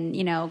and,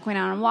 you know, going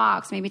out on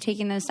walks, maybe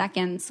taking those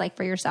seconds like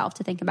for yourself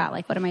to think about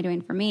like, what am I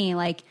doing for me?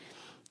 Like,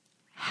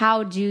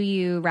 how do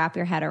you wrap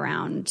your head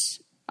around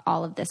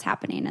all of this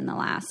happening in the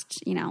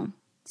last, you know,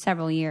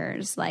 several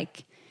years?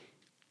 Like,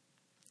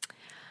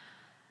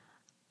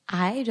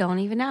 I don't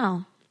even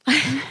know. Like,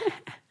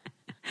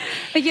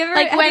 have you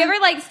ever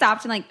like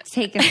stopped and like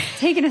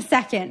taken a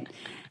second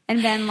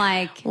and been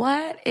like,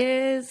 what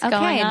is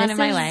going on in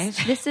my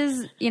life? This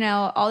is, you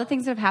know, all the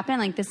things that have happened.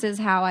 Like, this is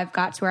how I've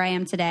got to where I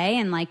am today.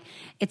 And like,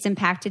 it's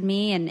impacted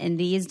me in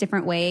these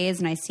different ways.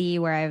 And I see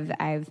where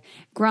I've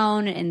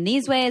grown in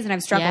these ways and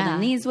I've struggled in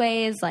these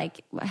ways.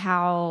 Like,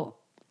 how,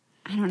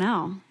 I don't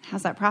know.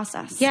 How's that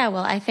process? Yeah.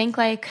 Well, I think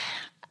like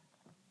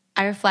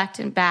I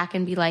reflect back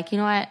and be like, you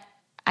know what?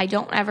 I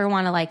don't ever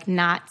want to like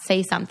not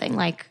say something.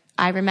 Like,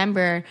 I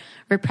remember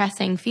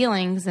repressing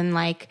feelings and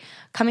like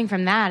coming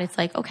from that, it's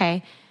like,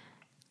 okay,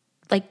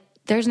 like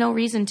there's no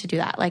reason to do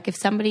that. Like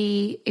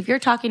if you're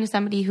talking to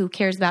somebody who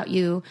cares about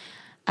you,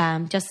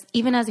 just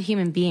even as a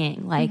human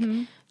being, like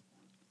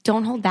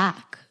don't hold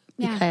back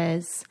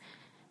because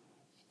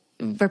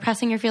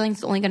repressing your feelings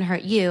is only going to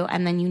hurt you.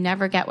 And then you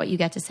never get what you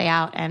get to say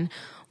out. And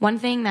one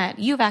thing that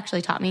you've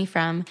actually taught me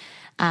from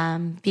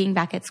being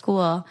back at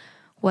school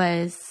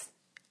was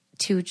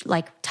to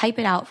like type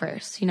it out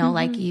first. You know,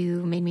 like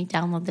you made me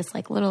download this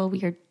like little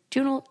weird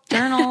journal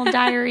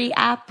diary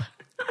app,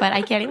 but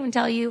I can't even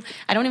tell you.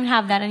 I don't even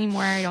have that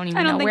anymore. I don't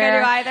even know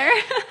where I do either.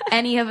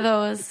 any of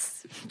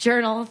those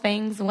journal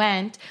things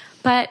went.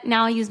 But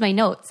now I use my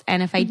notes.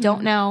 And if I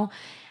don't know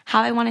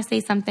how I want to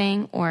say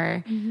something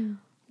or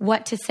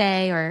what to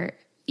say, or,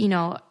 you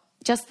know,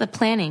 just the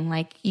planning,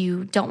 like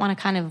you don't want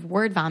to kind of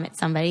word vomit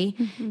somebody.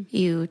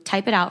 You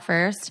type it out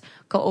first,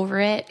 go over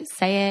it,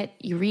 say it,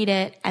 you read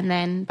it. And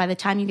then by the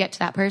time you get to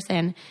that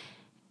person,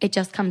 it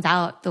just comes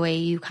out the way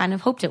you kind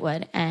of hoped it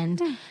would.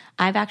 And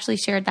I've actually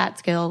shared that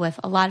skill with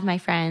a lot of my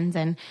friends.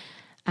 And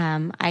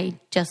I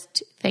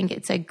just think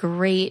it's a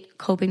great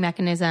coping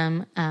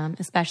mechanism,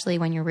 especially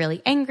when you're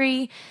really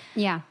angry.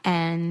 Yeah.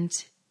 And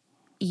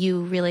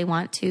you really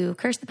want to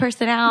curse the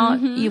person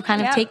out. You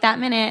kind of take that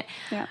minute,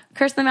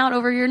 curse them out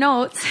over your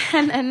notes,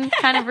 and then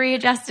kind of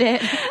readjust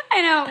it.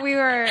 I know. We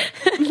were,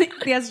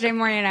 yesterday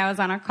morning I was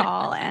on a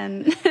call,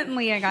 and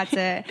Leah got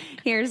to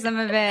hear some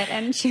of it,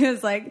 and she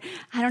was like,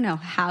 I don't know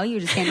how you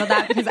just handled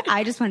that, because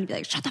I just wanted to be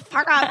like, shut the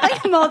fuck up,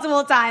 like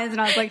multiple times. And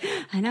I was like,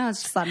 I know,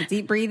 it's just a lot of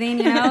deep breathing,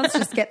 you know, let's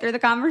just get through the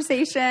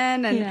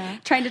conversation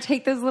and trying to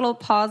take those little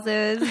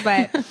pauses.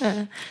 But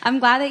I'm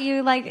glad that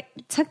you like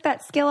took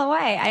that skill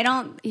away. I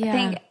don't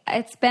think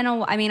it's been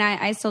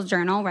I still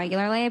journal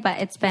regularly, but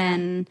it's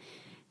been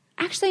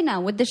actually, no,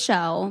 with the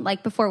show,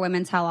 like before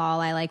Women's Tell All,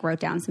 I like wrote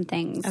down some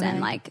things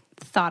and like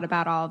thought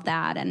about all of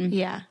that. And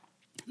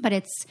but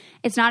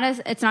it's not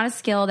a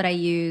skill that I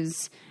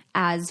use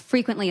as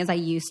frequently as I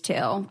used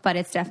to, but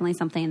it's definitely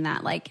something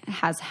that like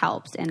has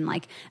helped in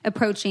like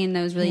approaching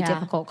those really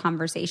difficult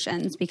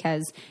conversations,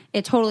 because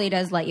it totally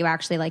does let you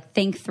actually like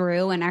think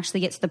through and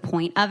actually get to the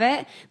point of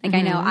it. Like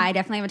I know I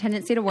definitely have a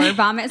tendency to word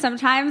vomit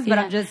sometimes,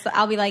 but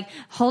I'll be like,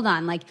 hold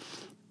on, like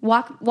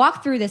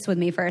walk through this with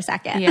me for a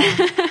second.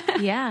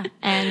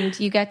 And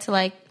you get to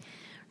like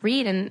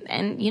read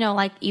and you know,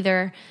 like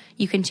either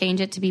you can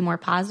change it to be more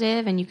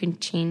positive, and you can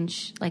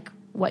change like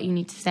what you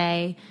need to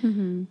say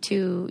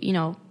to, you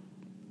know,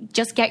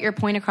 just get your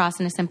point across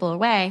in a simpler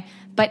way,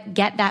 but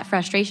get that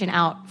frustration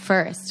out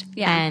first.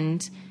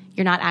 And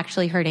you're not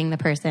actually hurting the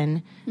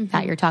person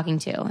that you're talking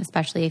to,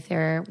 especially if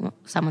they're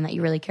someone that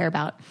you really care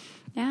about.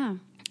 Well,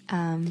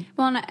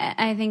 and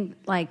I think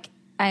like,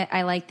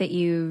 I like that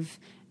you've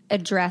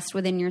addressed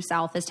within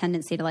yourself this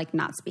tendency to like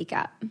not speak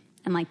up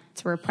and like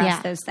to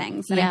repress those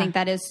things. And I think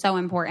that is so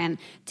important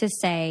to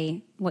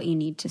say what you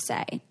need to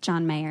say.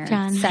 John Mayer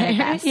said it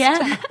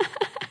best.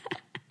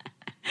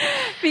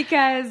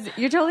 Because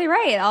you're totally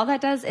right. All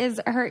that does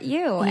is hurt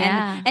you.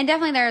 And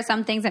definitely there are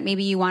some things that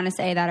maybe you want to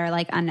say that are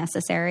like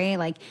unnecessary.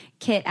 Like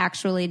Kit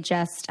actually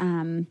just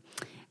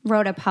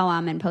wrote a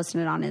poem and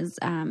posted it on his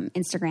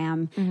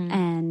Instagram.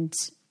 And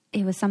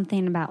it was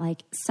something about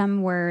like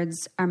some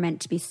words are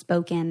meant to be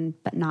spoken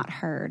but not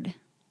heard.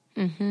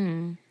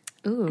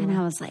 Ooh. And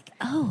I was like,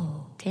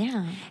 oh,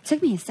 damn. It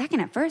took me a second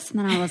at first, and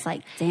then I was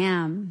like,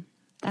 damn,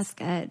 that's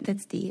good.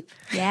 That's deep.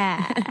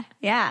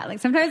 Yeah. Like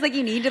sometimes like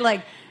you need to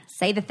like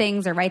say the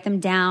things or write them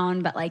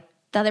down, but like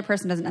the other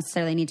person doesn't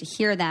necessarily need to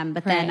hear them.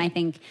 But then I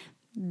think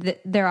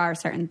there are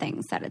certain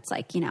things that it's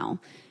like, you know,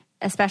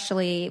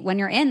 especially when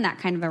you're in that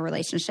kind of a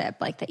relationship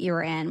like that you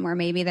were in, where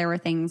maybe there were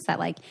things that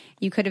like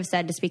you could have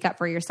said to speak up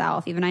for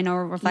yourself. Even I know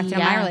reflecting on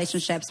my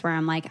relationships where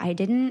I'm like, I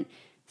didn't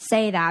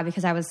say that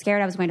because I was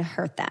scared I was going to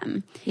hurt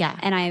them.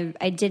 And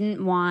I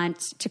didn't want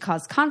to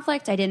cause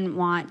conflict. I didn't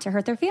want to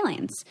hurt their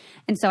feelings.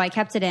 And so I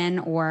kept it in,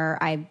 or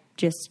I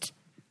just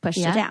pushed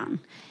it down.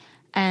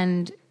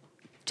 And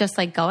just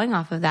like going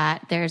off of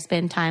that, there's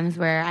been times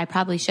where I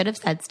probably should have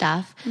said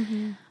stuff,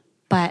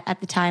 but at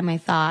the time I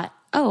thought,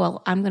 oh,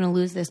 well, I'm going to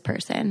lose this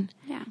person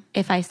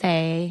if I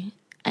say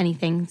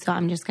anything. So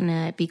I'm just going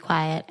to be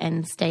quiet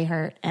and stay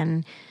hurt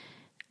and,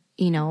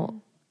 you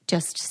know,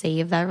 just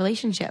save that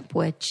relationship,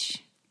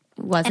 which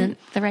wasn't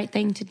the right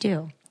thing to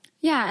do.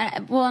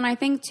 Well, and I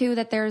think too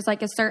that there's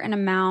like a certain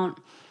amount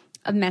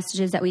of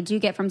messages that we do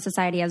get from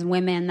society as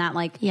women that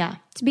like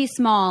to be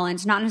small and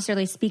to not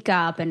necessarily speak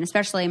up, and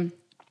especially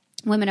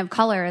women of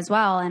color as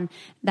well. And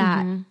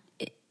that,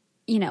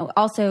 you know,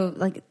 also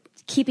like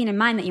keeping in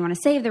mind that you want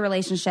to save the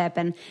relationship,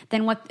 and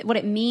then what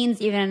it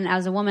means even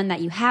as a woman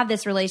that you have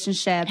this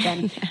relationship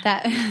and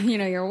that, you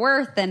know, your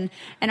worth and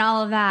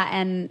all of that.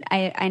 And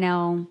I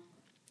know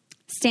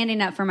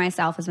standing up for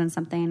myself has been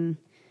something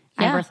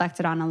I've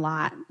reflected on a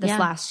lot this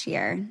last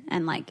year,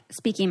 and like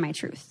speaking my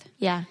truth.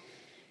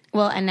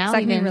 Well, and now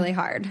it's even really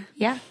hard.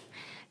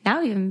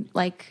 Now even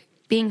like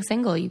being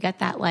single, you get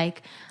that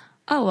like,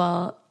 oh,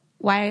 well,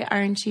 why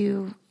aren't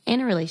you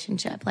in a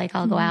relationship? Like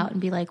I'll go out and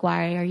be like,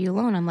 why are you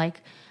alone? I'm like,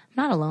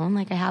 I'm not alone.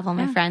 Like I have all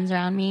my friends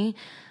around me.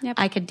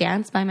 I could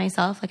dance by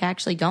myself. Like I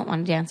actually don't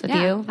want to dance with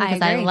you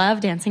because I love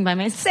dancing by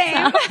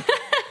myself.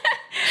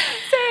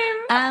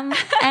 Same.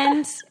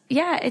 And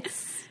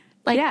it's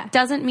like,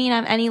 doesn't mean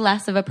I'm any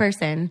less of a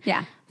person.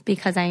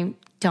 Because I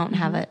don't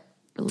have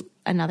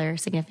another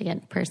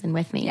significant person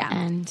with me. Yeah.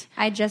 And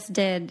I just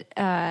did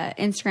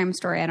Instagram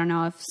story. I don't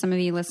know if some of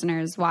you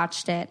listeners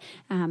watched it,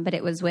 but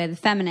it was with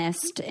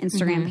feminist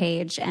Instagram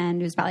page,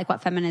 and it was about like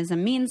what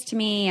feminism means to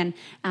me and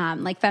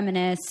like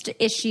feminist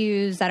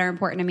issues that are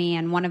important to me.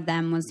 And one of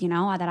them was,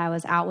 that I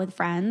was out with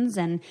friends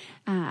and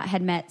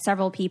had met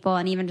several people.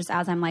 And even just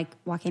as I'm like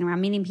walking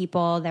around meeting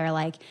people, they're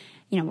like,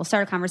 we'll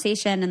start a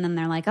conversation and then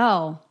they're like,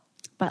 oh,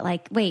 but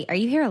like, wait, are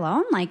you here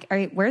alone? Like,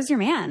 where's your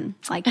man?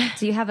 Like,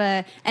 do you have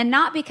and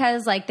not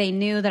because like they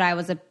knew that I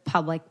was a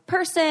public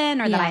person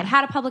or that I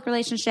had a public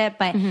relationship,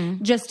 but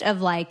just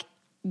of like,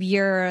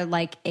 you're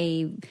like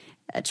a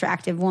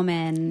attractive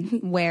woman.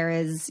 Where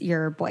is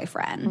your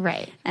boyfriend?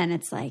 Right. And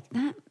it's like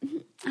that.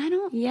 I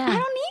don't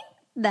need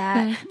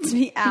that to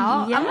be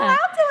out. Yeah. I'm allowed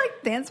to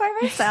like dance by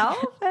myself.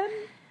 And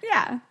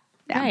yeah.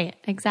 Right.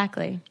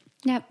 Exactly.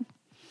 Yep.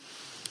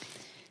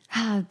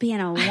 Being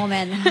a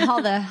woman,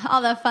 all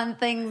the fun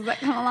things that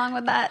come along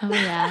with that. Oh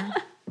yeah.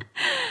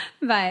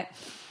 But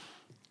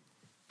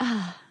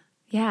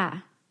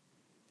yeah.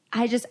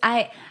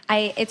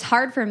 It's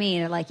hard for me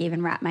to like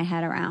even wrap my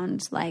head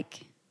around like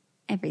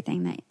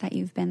everything that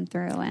you've been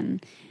through.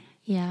 And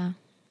yeah.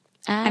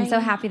 I'm so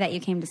happy that you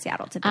came to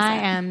Seattle to visit. I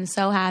am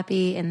so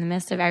happy in the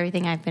midst of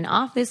everything. I've been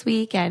off this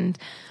week and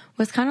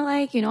was kind of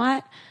like, you know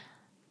what?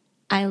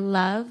 I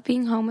love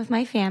being home with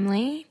my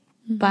family,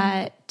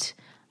 but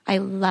I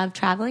love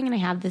traveling and I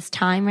have this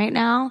time right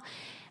now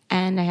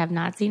and I have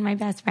not seen my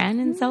best friend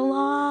in so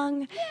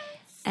long. Yes.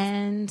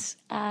 And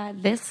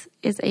this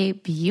is a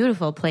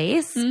beautiful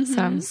place.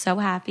 So I'm so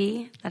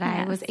happy that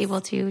I was able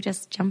to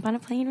just jump on a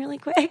plane really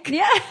quick.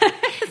 Yeah.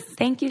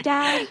 Thank you,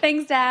 Dad.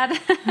 Thanks, Dad.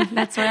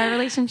 That's where our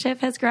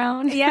relationship has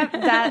grown. Yep.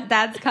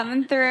 Dad's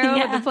coming through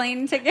with the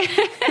plane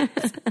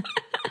tickets.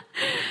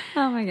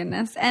 Oh my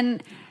goodness.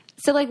 And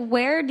so like,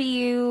 where do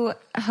you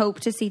hope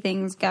to see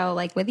things go,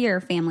 like with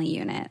your family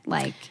unit?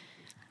 Like,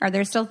 are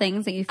there still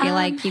things that you feel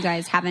like you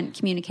guys haven't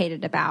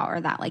communicated about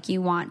or that like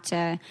you want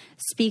to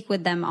speak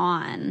with them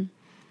on?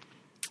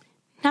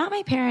 Not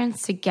my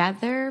parents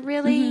together,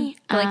 really.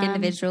 Or like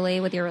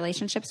individually with your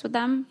relationships with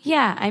them?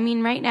 Yeah. I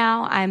mean, right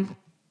now I'm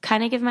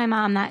kind of giving my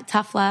mom that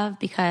tough love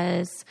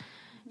because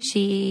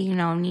she,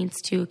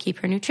 needs to keep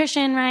her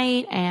nutrition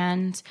right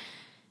and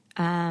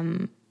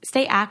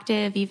stay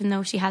active, even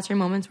though she has her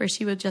moments where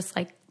she would just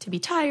like to be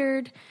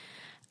tired.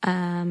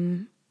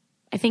 I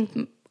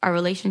think our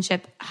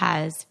relationship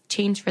has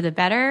changed for the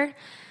better,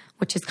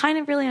 which is kind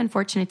of really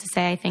unfortunate to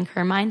say. I think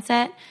her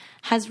mindset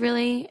has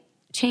really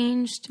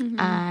changed.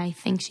 I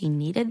think she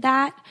needed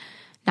that.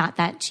 Not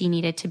that she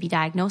needed to be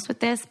diagnosed with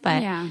this,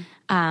 but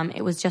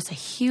it was just a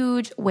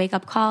huge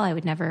wake-up call. I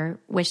would never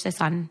wish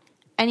this on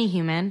any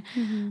human.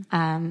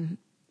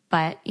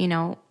 But,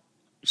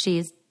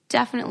 she's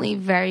definitely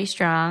very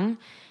strong.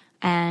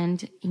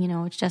 And,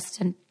 it's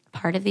just a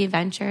part of the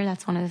adventure.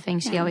 That's one of the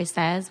things she always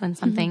says when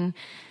something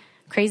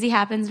crazy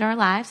happens in our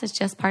lives. It's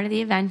just part of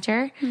the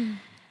adventure.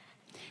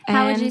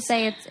 How would you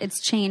say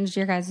it's changed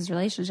your guys'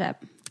 relationship?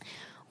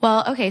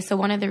 Well, okay, so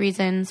one of the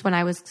reasons when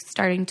I was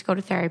starting to go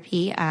to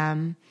therapy,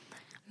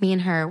 me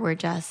and her were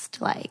just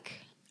like,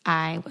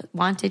 I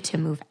wanted to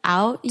move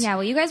out. Yeah,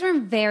 well, you guys were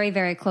in very,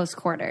 very close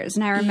quarters.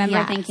 And I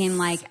remember thinking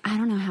like, I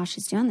don't know how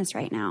she's doing this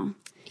right now.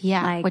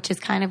 Yeah, which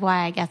is kind of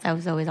why I guess I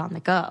was always on the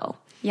go.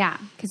 Yeah,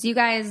 because you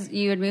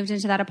had moved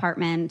into that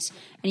apartment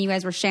and you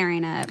guys were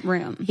sharing a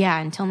room. Yeah,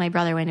 until my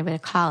brother went away to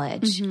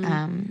college.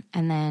 And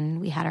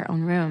then we had our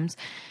own rooms.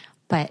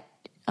 But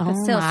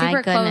still my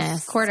super goodness.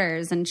 Close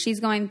quarters. And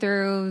she's going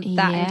through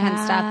that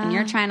intense stuff. And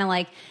you're trying to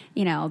like,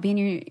 be in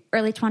your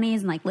early 20s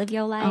and like live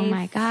your life. Oh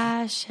my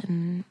gosh.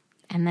 And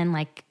then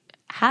like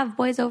have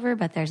boys over,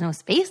 but there's no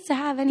space to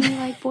have any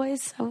like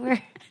boys over.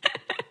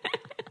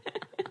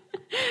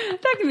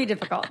 That can be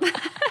difficult.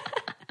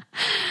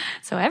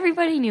 So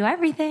everybody knew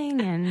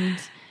everything, and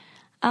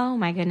oh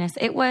my goodness,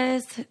 it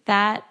was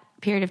that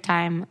period of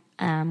time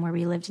where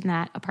we lived in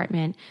that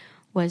apartment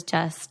was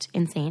just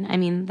insane. I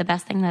mean, the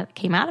best thing that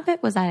came out of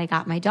it was that I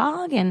got my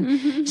dog,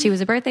 and she was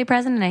a birthday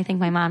present, and I think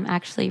my mom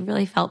actually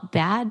really felt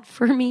bad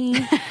for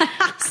me.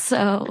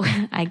 So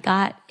I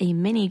got a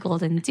mini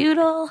golden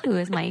doodle, who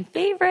is my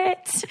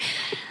favorite.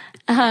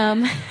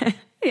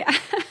 Yeah.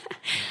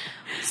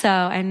 So,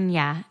 and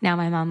now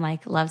my mom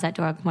like loves that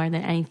dog more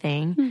than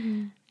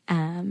anything.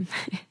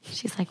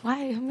 She's like, why?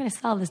 I'm going to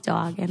sell this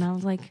dog. And I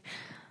was like,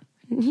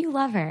 you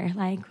love her.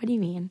 Like, what do you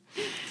mean?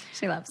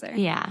 She loves her.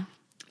 Yeah.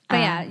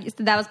 But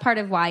that was part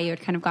of why you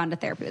had kind of gone to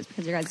therapy, was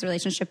because your guys'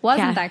 relationship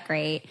wasn't that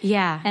great.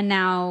 Yeah. And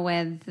now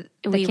with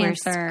we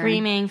cancer, were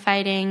screaming,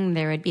 fighting.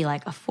 There would be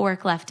like a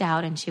fork left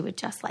out, and she would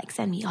just like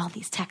send me all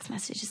these text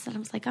messages. And I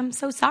was like, I'm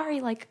so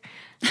sorry. Like,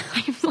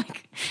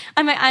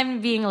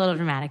 I'm being a little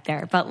dramatic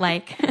there, but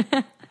like,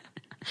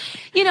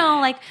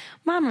 like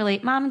mom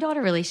and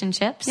daughter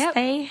relationships,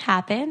 they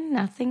happen.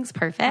 Nothing's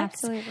perfect.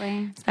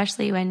 Absolutely.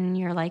 Especially when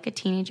you're like a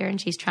teenager and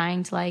she's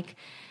trying to like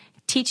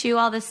teach you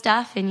all this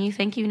stuff and you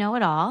think you know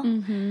it all.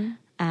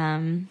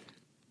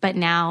 But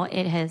now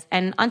it has,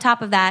 and on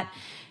top of that,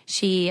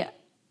 she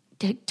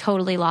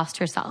totally lost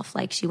herself.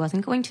 Like she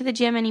wasn't going to the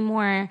gym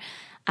anymore.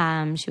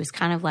 She was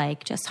kind of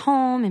like just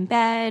home in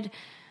bed,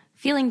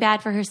 feeling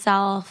bad for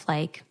herself,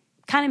 like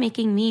kind of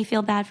making me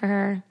feel bad for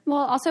her. Well,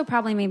 also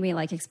probably maybe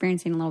like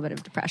experiencing a little bit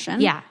of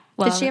depression. Yeah.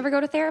 Well, did she ever go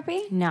to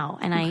therapy? No.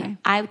 And Okay.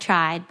 I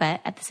tried,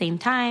 but at the same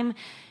time,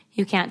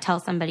 you can't tell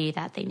somebody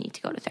that they need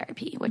to go to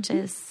therapy, which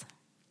is,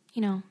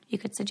 you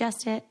could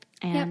suggest it.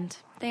 And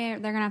they're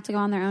going to have to go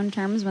on their own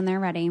terms when they're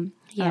ready.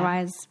 Yeah.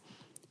 Otherwise,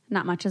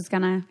 not much is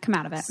going to come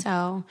out of it.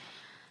 So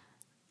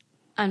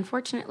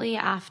unfortunately,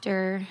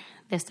 after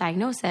this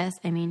diagnosis,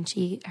 I mean,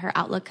 her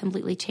outlook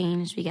completely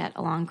changed. We get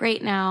along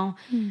great now.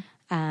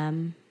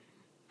 I'm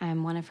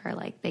one of her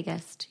like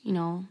biggest,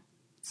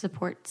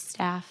 support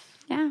staff.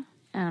 Yeah.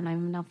 I don't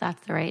even know if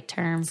that's the right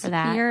term for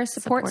that. Your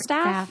support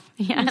staff?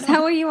 Yeah. Is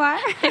that what you are?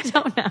 I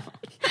don't know.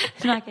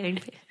 I'm not getting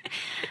paid.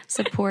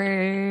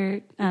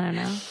 Support. I don't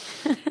know.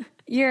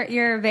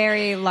 You're a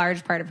very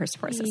large part of her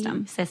support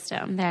system.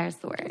 System. There's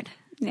the word.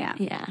 Yeah.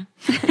 Yeah.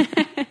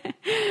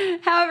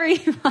 However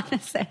you want to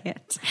say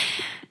it.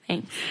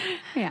 Thanks.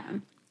 Yeah.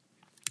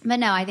 But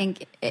no, I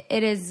think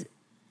it is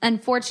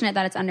unfortunate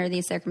that it's under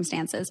these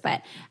circumstances,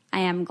 but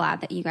I am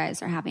glad that you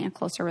guys are having a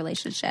closer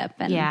relationship.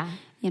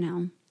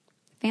 And,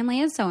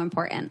 family is so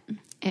important.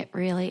 It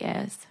really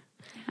is.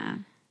 Yeah.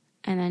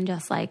 And then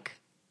just like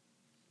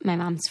my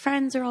mom's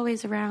friends are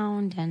always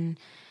around. And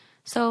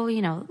so,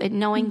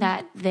 knowing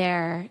that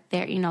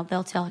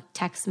they'll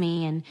text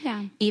me.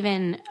 And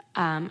even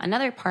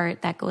another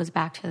part that goes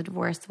back to the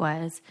divorce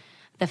was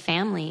the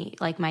family.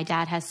 Like my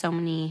dad has so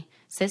many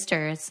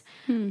sisters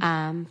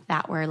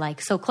that were like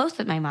so close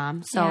with my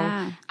mom. So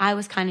I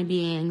was kind of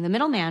being the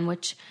middleman,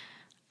 which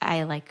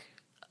I like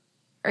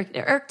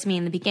irked me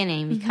in the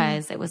beginning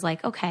because it was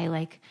like, okay,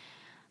 like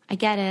I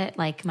get it.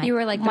 Like you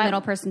were like the middle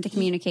person to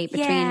communicate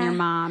between your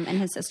mom and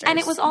his sisters. And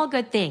it was all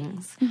good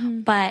things.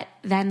 But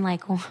then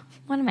like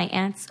one of my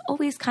aunts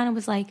always kind of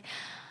was like,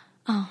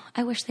 oh,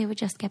 I wish they would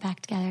just get back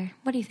together.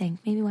 What do you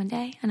think? Maybe one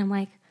day? And I'm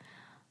like,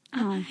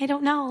 oh, I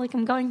don't know. Like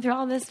I'm going through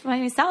all this by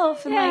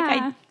myself. And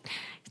like,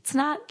 it's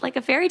not like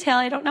a fairy tale.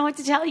 I don't know what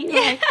to tell you.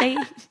 Like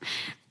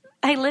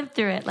I lived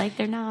through it. Like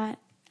they're not.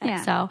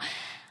 Yeah. So,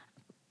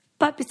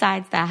 but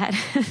besides that,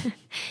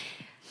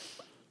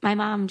 my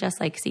mom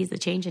just like sees the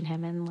change in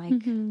him and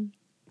like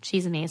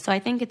she's amazed. So I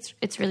think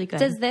it's really good.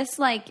 Does this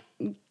like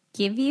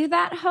give you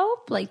that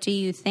hope? Like, do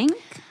you think?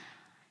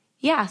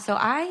 Yeah. So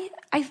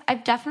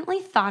I've definitely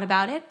thought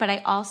about it, but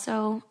I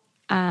also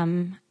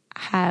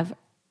have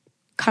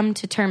come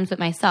to terms with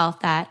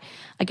myself that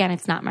again,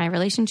 it's not my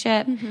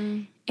relationship.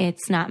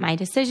 It's not my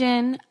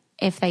decision.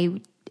 If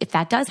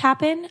that does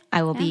happen,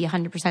 I will be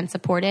 100%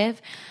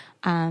 supportive.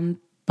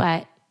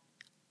 But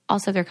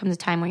also there comes a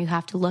time where you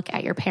have to look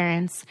at your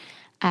parents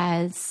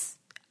as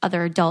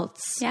other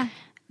adults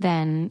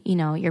than,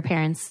 your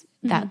parents,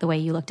 that the way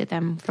you looked at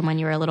them from when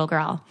you were a little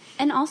girl.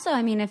 And also,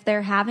 I mean, if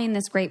they're having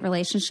this great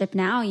relationship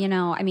now,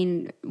 I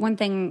mean, one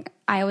thing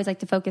I always like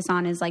to focus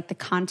on is like the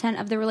content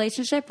of the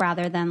relationship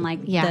rather than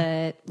like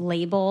the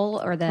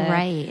label or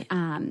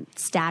the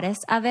status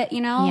of it,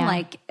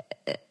 like,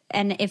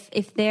 and if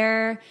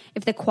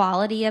the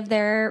quality of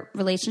their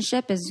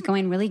relationship is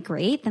going really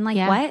great, then like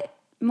what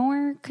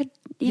more could,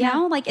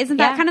 like, isn't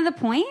that kind of the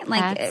point?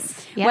 Like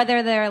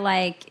whether they're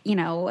like,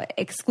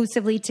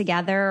 exclusively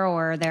together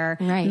or they're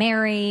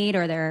married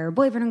or they're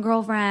boyfriend and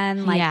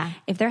girlfriend, like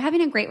if they're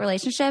having a great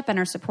relationship and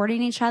are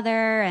supporting each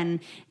other and,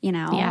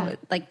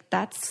 like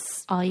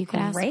that's all you could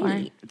ask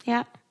for.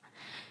 Yeah.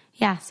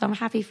 Yeah. So I'm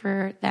happy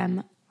for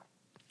them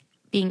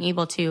being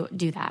able to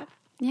do that.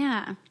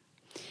 Yeah.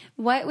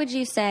 What would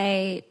you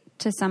say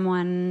to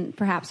someone,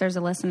 perhaps there's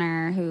a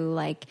listener who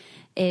like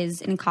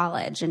is in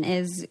college and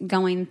is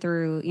going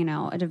through,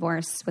 a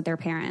divorce with their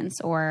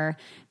parents, or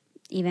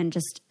even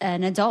just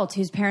an adult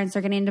whose parents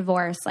are getting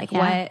divorced? Like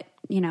what,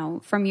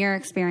 from your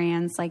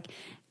experience, like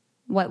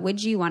what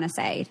would you want to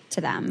say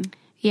to them?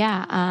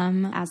 Yeah.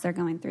 As they're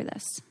going through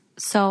this.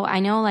 So I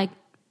know like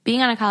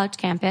being on a college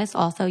campus,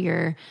 also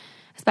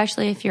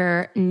especially if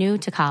you're new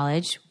to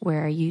college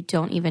where you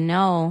don't even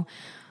know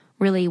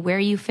really where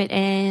you fit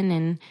in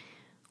and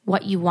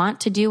what you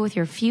want to do with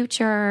your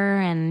future,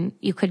 and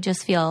you could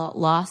just feel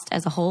lost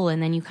as a whole,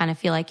 and then you kind of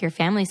feel like your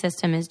family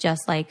system is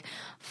just like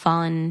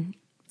fallen,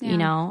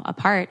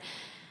 apart.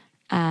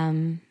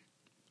 I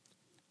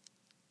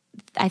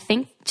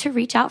think to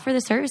reach out for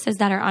the services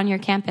that are on your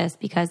campus,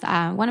 because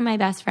one of my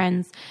best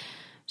friends,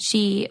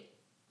 she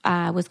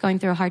was going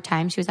through a hard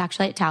time. She was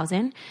actually at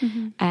Towson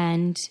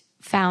and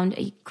found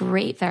a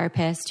great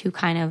therapist who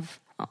kind of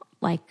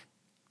like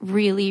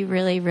really,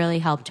 really, really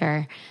helped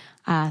her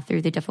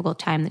through the difficult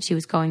time that she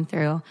was going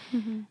through.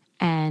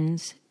 And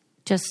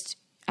just,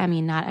 I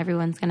mean, not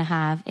everyone's going to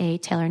have a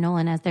Taylor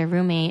Nolan as their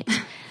roommate.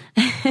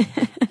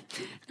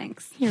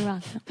 Thanks. You're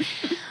welcome.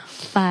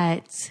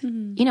 But,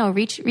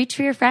 reach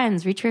for your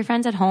friends,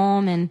 at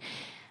home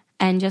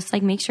and just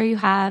like make sure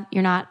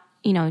you're not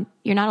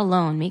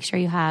alone. Make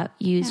sure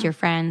use your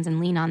friends and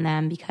lean on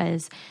them,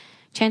 because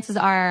chances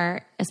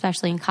are,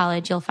 especially in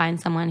college, you'll find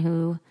someone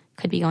who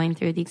could be going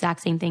through the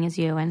exact same thing as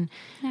you and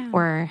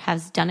or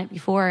has done it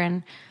before.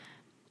 And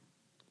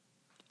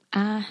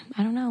I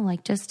don't know,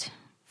 like just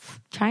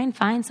try and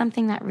find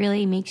something that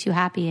really makes you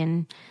happy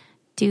and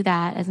do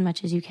that as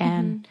much as you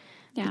can.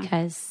 Yeah.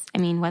 Because, I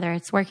mean, whether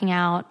it's working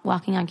out,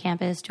 walking on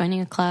campus,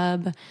 joining a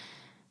club,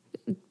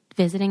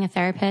 visiting a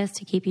therapist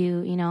to keep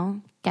you, you know,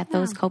 get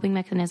those coping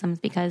mechanisms.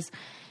 Because,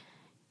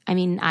 I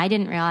mean, I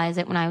didn't realize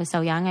it when I was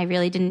so young. I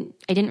didn't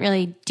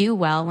really do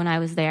well when I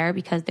was there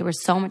because there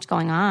was so much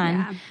going on.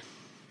 Yeah.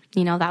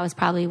 You know, that was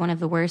probably one of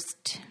the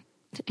worst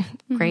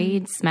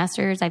grades,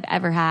 semesters I've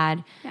ever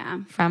had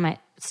from it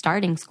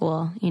starting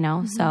school, you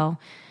know? So,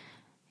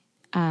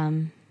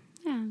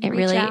 it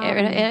really,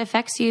 it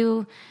affects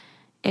you.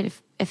 It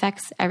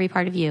affects every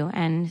part of you,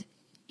 and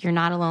you're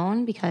not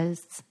alone because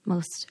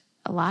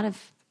a lot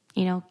of,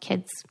 you know,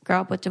 kids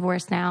grow up with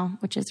divorce now,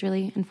 which is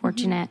really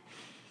unfortunate.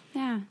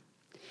 Yeah.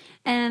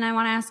 And I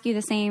want to ask you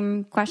the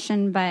same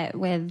question, but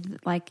with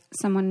like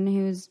someone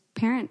whose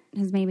parent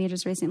has maybe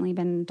just recently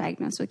been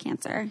diagnosed with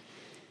cancer.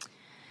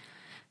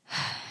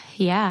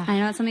 Yeah. I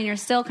know it's something you're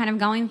still kind of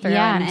going through.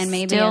 Yeah, and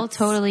maybe still it's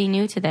totally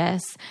new to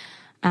this.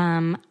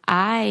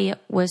 I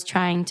was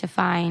trying to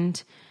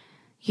find,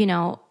 you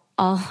know,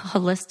 all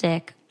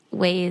holistic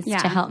ways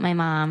to help my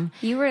mom.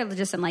 You were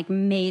just in like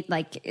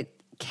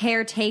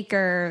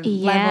caretaker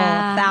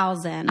level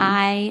 1,000.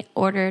 I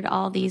ordered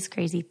all these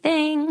crazy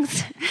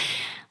things.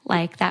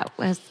 Like that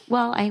was,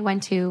 well, I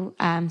went to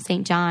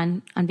St.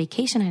 John on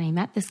vacation and I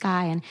met this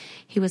guy and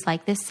he was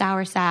like, this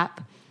sour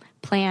sap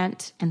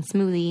plant and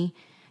smoothie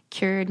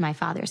cured my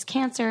father's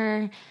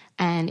cancer.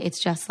 And it's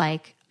just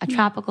like a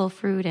tropical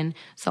fruit. And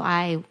so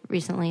I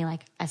recently,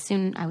 like, I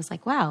was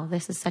like, wow,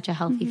 this is such a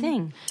healthy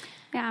thing.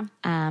 Yeah.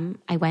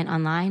 I went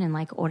online and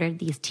like ordered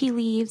these tea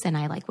leaves and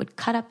I like would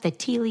cut up the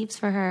tea leaves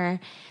for her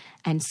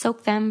and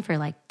soak them for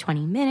like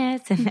 20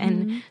 minutes and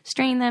then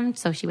strain them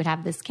so she would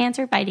have this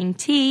cancer fighting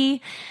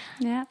tea.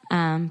 Yeah.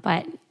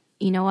 But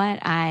you know what?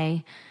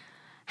 I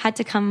had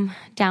to come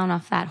down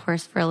off that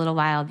horse for a little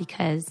while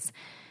because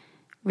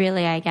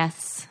really, I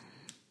guess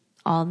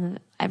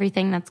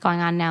everything that's going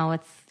on now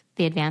with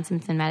the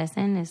advancements in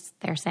medicine is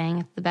they're saying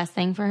it's the best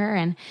thing for her.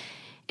 And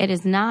it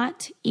is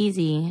not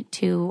easy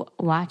to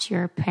watch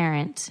your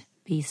parent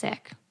be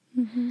sick.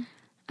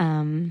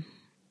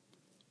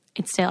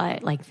 It's still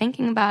like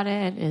thinking about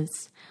it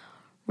is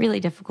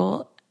really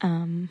difficult.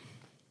 But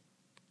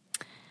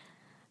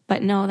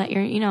know that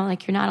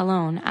you're not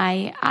alone.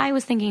 I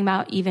was thinking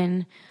about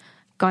even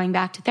going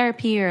back to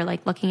therapy or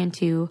like looking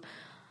into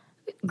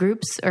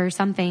groups or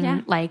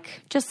something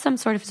like just some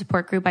sort of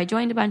support group. I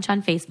joined a bunch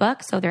on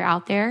Facebook, so they're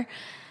out there.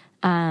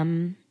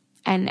 And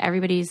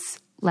everybody's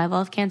level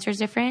of cancer is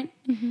different.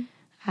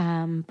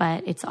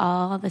 But it's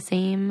all the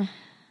same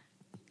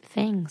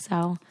thing.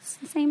 So it's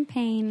the same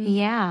pain.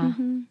 Yeah.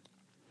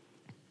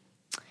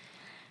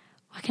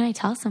 What can I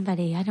tell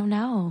somebody? I don't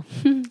know.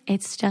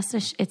 It's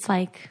just, it's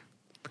like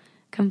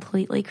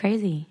completely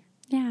crazy.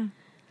 Yeah.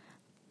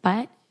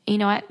 But you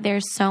know what?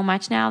 There's so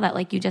much now that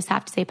like you just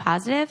have to stay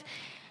positive.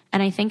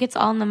 And I think it's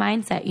all in the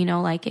mindset, you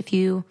know, like if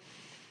you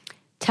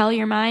tell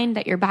your mind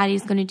that your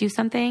body's going to do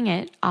something,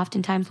 it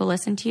oftentimes will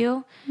listen to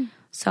you.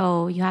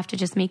 So you have to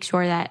just make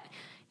sure that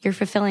you're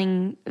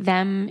fulfilling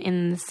them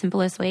in the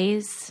simplest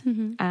ways,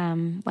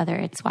 whether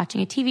it's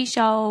watching a TV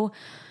show,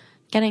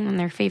 getting them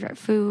their favorite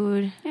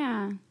food,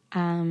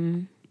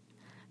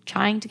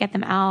 trying to get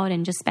them out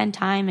and just spend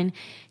time and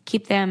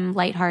keep them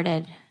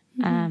lighthearted,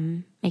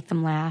 make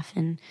them laugh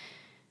and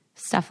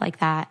stuff like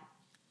that.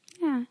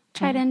 Yeah,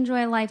 try to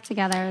enjoy life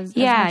together as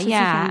much as you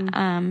can.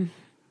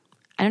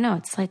 I don't know.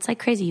 It's like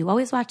crazy. You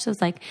always watch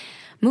those like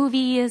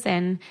movies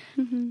and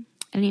I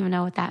don't even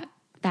know what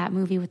that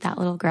movie with that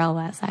little girl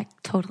was. Like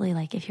totally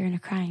like if you're in a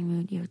crying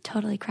mood, you would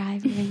totally cry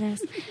reading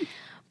this.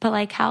 But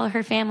like how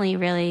her family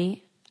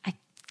really, I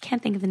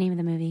can't think of the name of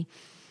the movie.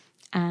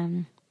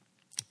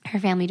 Her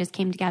family just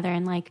came together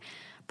and like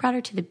brought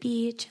her to the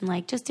beach and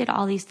like just did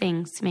all these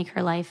things to make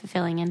her life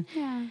fulfilling.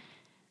 And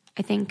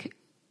I think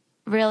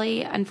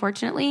really,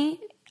 unfortunately,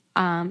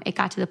 it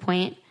got to the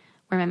point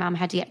where my mom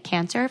had to get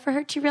cancer for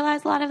her to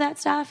realize a lot of that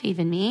stuff,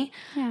 even me.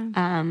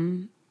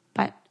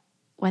 But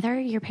whether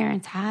your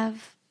parents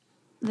have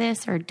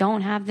this or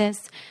don't have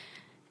this,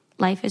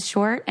 life is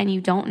short and you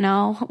don't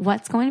know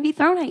what's going to be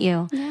thrown at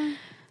you.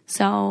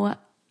 So,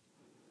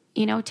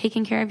 you know,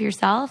 taking care of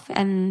yourself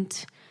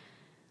and,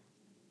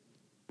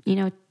 you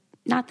know,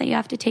 not that you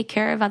have to take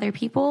care of other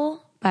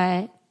people,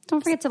 but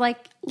don't forget to like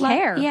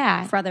care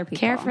for other people.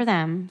 Care for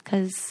them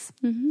because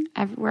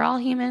we're all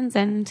humans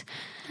and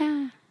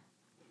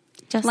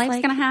just life's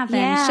like, going to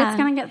happen. Shit's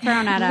going to get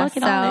thrown at us.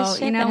 Look at all this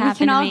shit you know, that we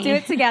can all to me. do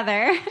it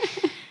together.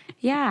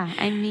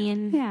 I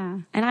mean,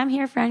 and I'm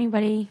here for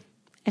anybody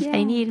if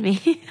they need me.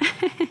 You're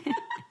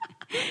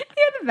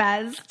the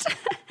best. This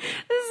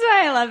is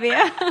why I love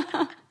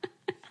you.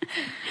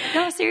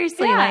 No,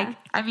 seriously. Like,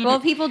 I mean, well,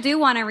 if people do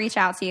want to reach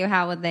out to you,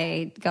 how would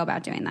they go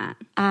about doing that?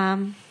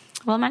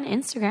 Well, I'm on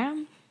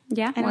Instagram.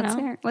 Yeah.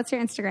 What's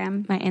your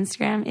Instagram? My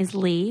Instagram is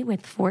Lee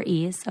with 4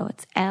 E's. So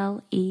it's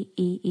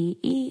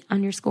LEEEE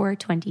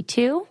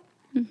 _22.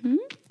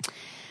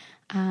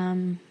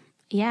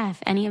 If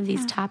any of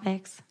these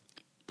topics,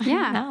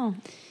 no.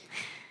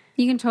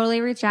 You can totally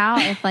reach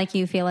out if like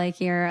you feel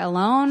like you're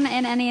alone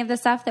in any of the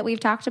stuff that we've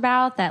talked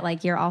about that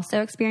like you're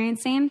also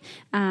experiencing.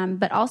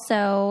 But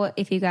also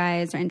if you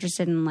guys are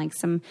interested in like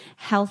some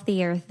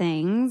healthier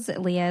things,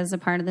 Leah is a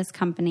part of this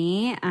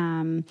company.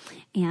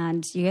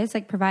 And you guys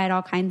like provide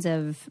all kinds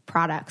of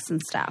products and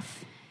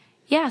stuff.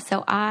 Yeah,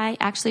 so I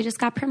actually just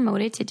got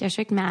promoted to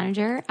district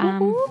manager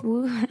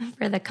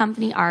for the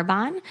company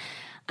Arbonne.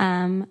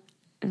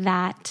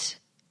 That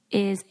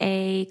is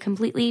a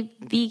completely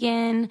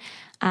vegan,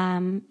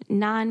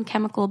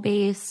 non-chemical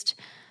based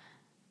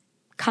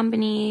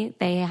company.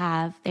 They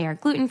are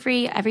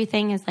gluten-free.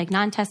 Everything is like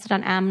non-tested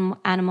on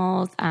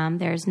animals.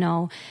 There's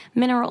no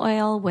mineral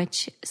oil,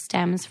 which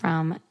stems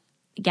from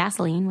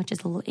gasoline, which is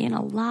in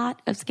a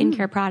lot of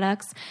skincare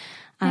products.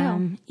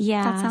 That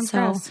sounds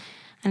gross.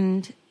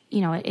 And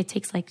it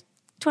takes like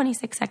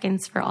 26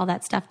 seconds for all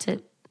that stuff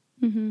to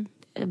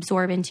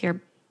absorb into your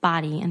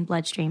body and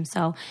bloodstream.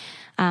 So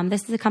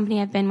this is a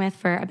company I've been with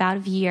for about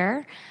a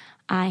year.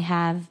 I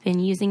have been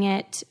using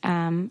it.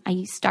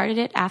 I started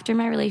it after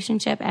my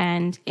relationship,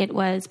 and it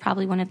was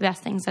probably one of the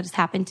best things that has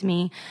happened to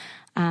me.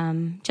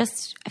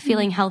 Just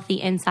feeling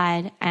healthy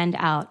inside and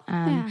out.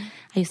 I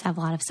used to have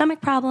a lot of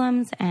stomach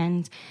problems,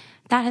 and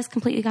that has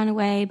completely gone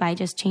away by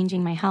just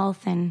changing my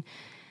health and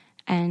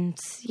I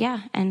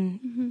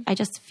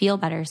just feel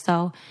better.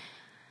 So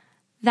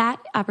that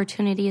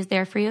opportunity is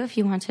there for you if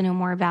you want to know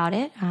more about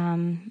it.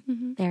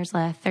 There's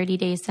a 30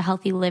 Days to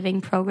Healthy Living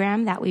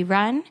program that we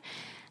run.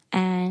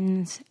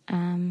 And,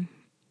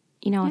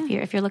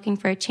 if you're looking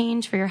for a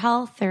change for your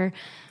health or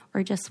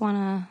just want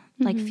to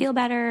like feel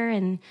better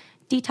and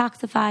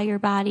detoxify your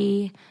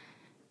body.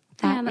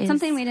 That's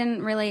something we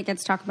didn't really get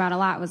to talk about a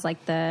lot was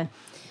like the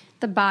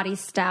body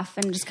stuff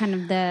and just kind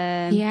of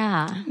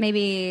the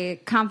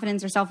maybe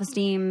confidence or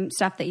self-esteem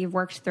stuff that you've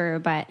worked through,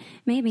 but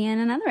maybe in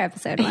another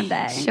episode one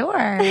day.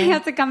 Sure. You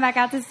have to come back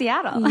out to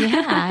Seattle.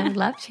 Yeah, I'd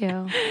love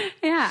to.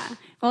 Yeah.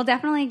 Well,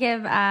 definitely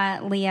give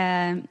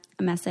Leah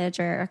a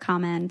message or a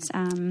comment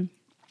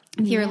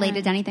if you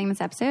related to anything in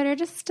this episode, or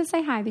just to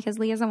say hi, because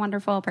Leah's a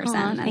wonderful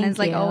person and is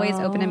like always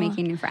open to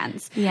making new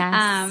friends.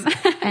 Yes.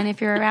 And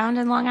if you're around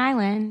in Long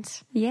Island,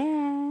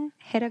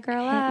 hit a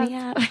girl up. Hit me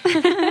up.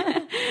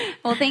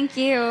 Well, thank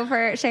you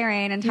for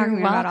sharing and talking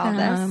about all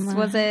this.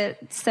 Was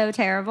it so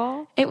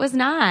terrible? It was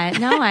not.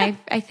 No, I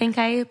think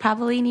I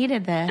probably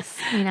needed this,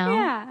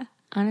 Yeah.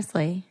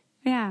 Honestly.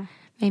 Yeah.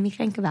 Made me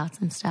think about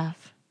some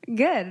stuff.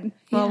 Good.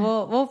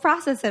 Well, we'll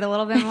process it a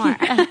little bit more.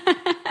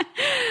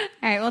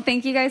 All right. Well,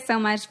 thank you guys so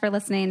much for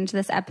listening to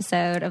this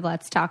episode of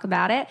Let's Talk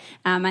About It.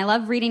 I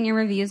love reading your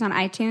reviews on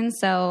iTunes,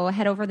 so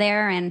head over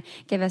there and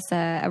give us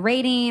a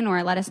rating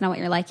or let us know what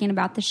you're liking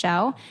about the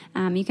show.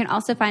 You can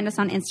also find us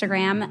on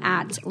Instagram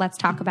at Let's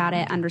Talk About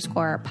It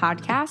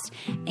 _podcast.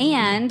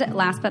 And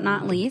last but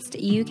not least,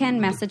 you can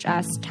message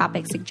us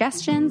topic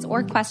suggestions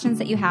or questions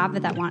that you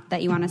have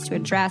that you want us to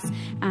address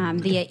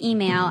via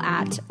email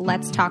at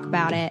Let's Talk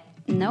About It.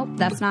 Nope,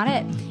 that's not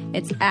it.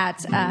 It's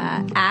at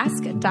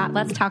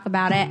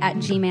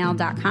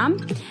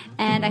ask.letstalkaboutit@gmail.com.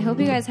 And I hope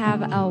you guys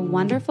have a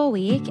wonderful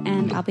week,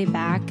 and I'll be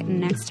back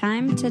next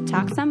time to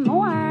talk some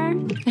more.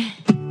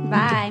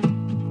 Bye.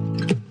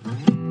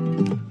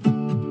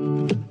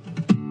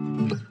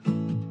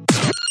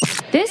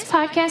 This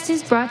podcast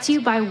is brought to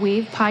you by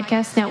Wave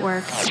Podcast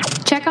Network.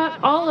 Check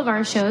out all of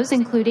our shows,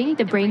 including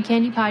the Brain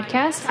Candy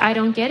Podcast, I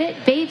Don't Get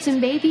It, Babes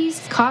and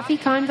Babies, Coffee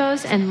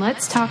Convos, and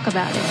Let's Talk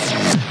About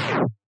It.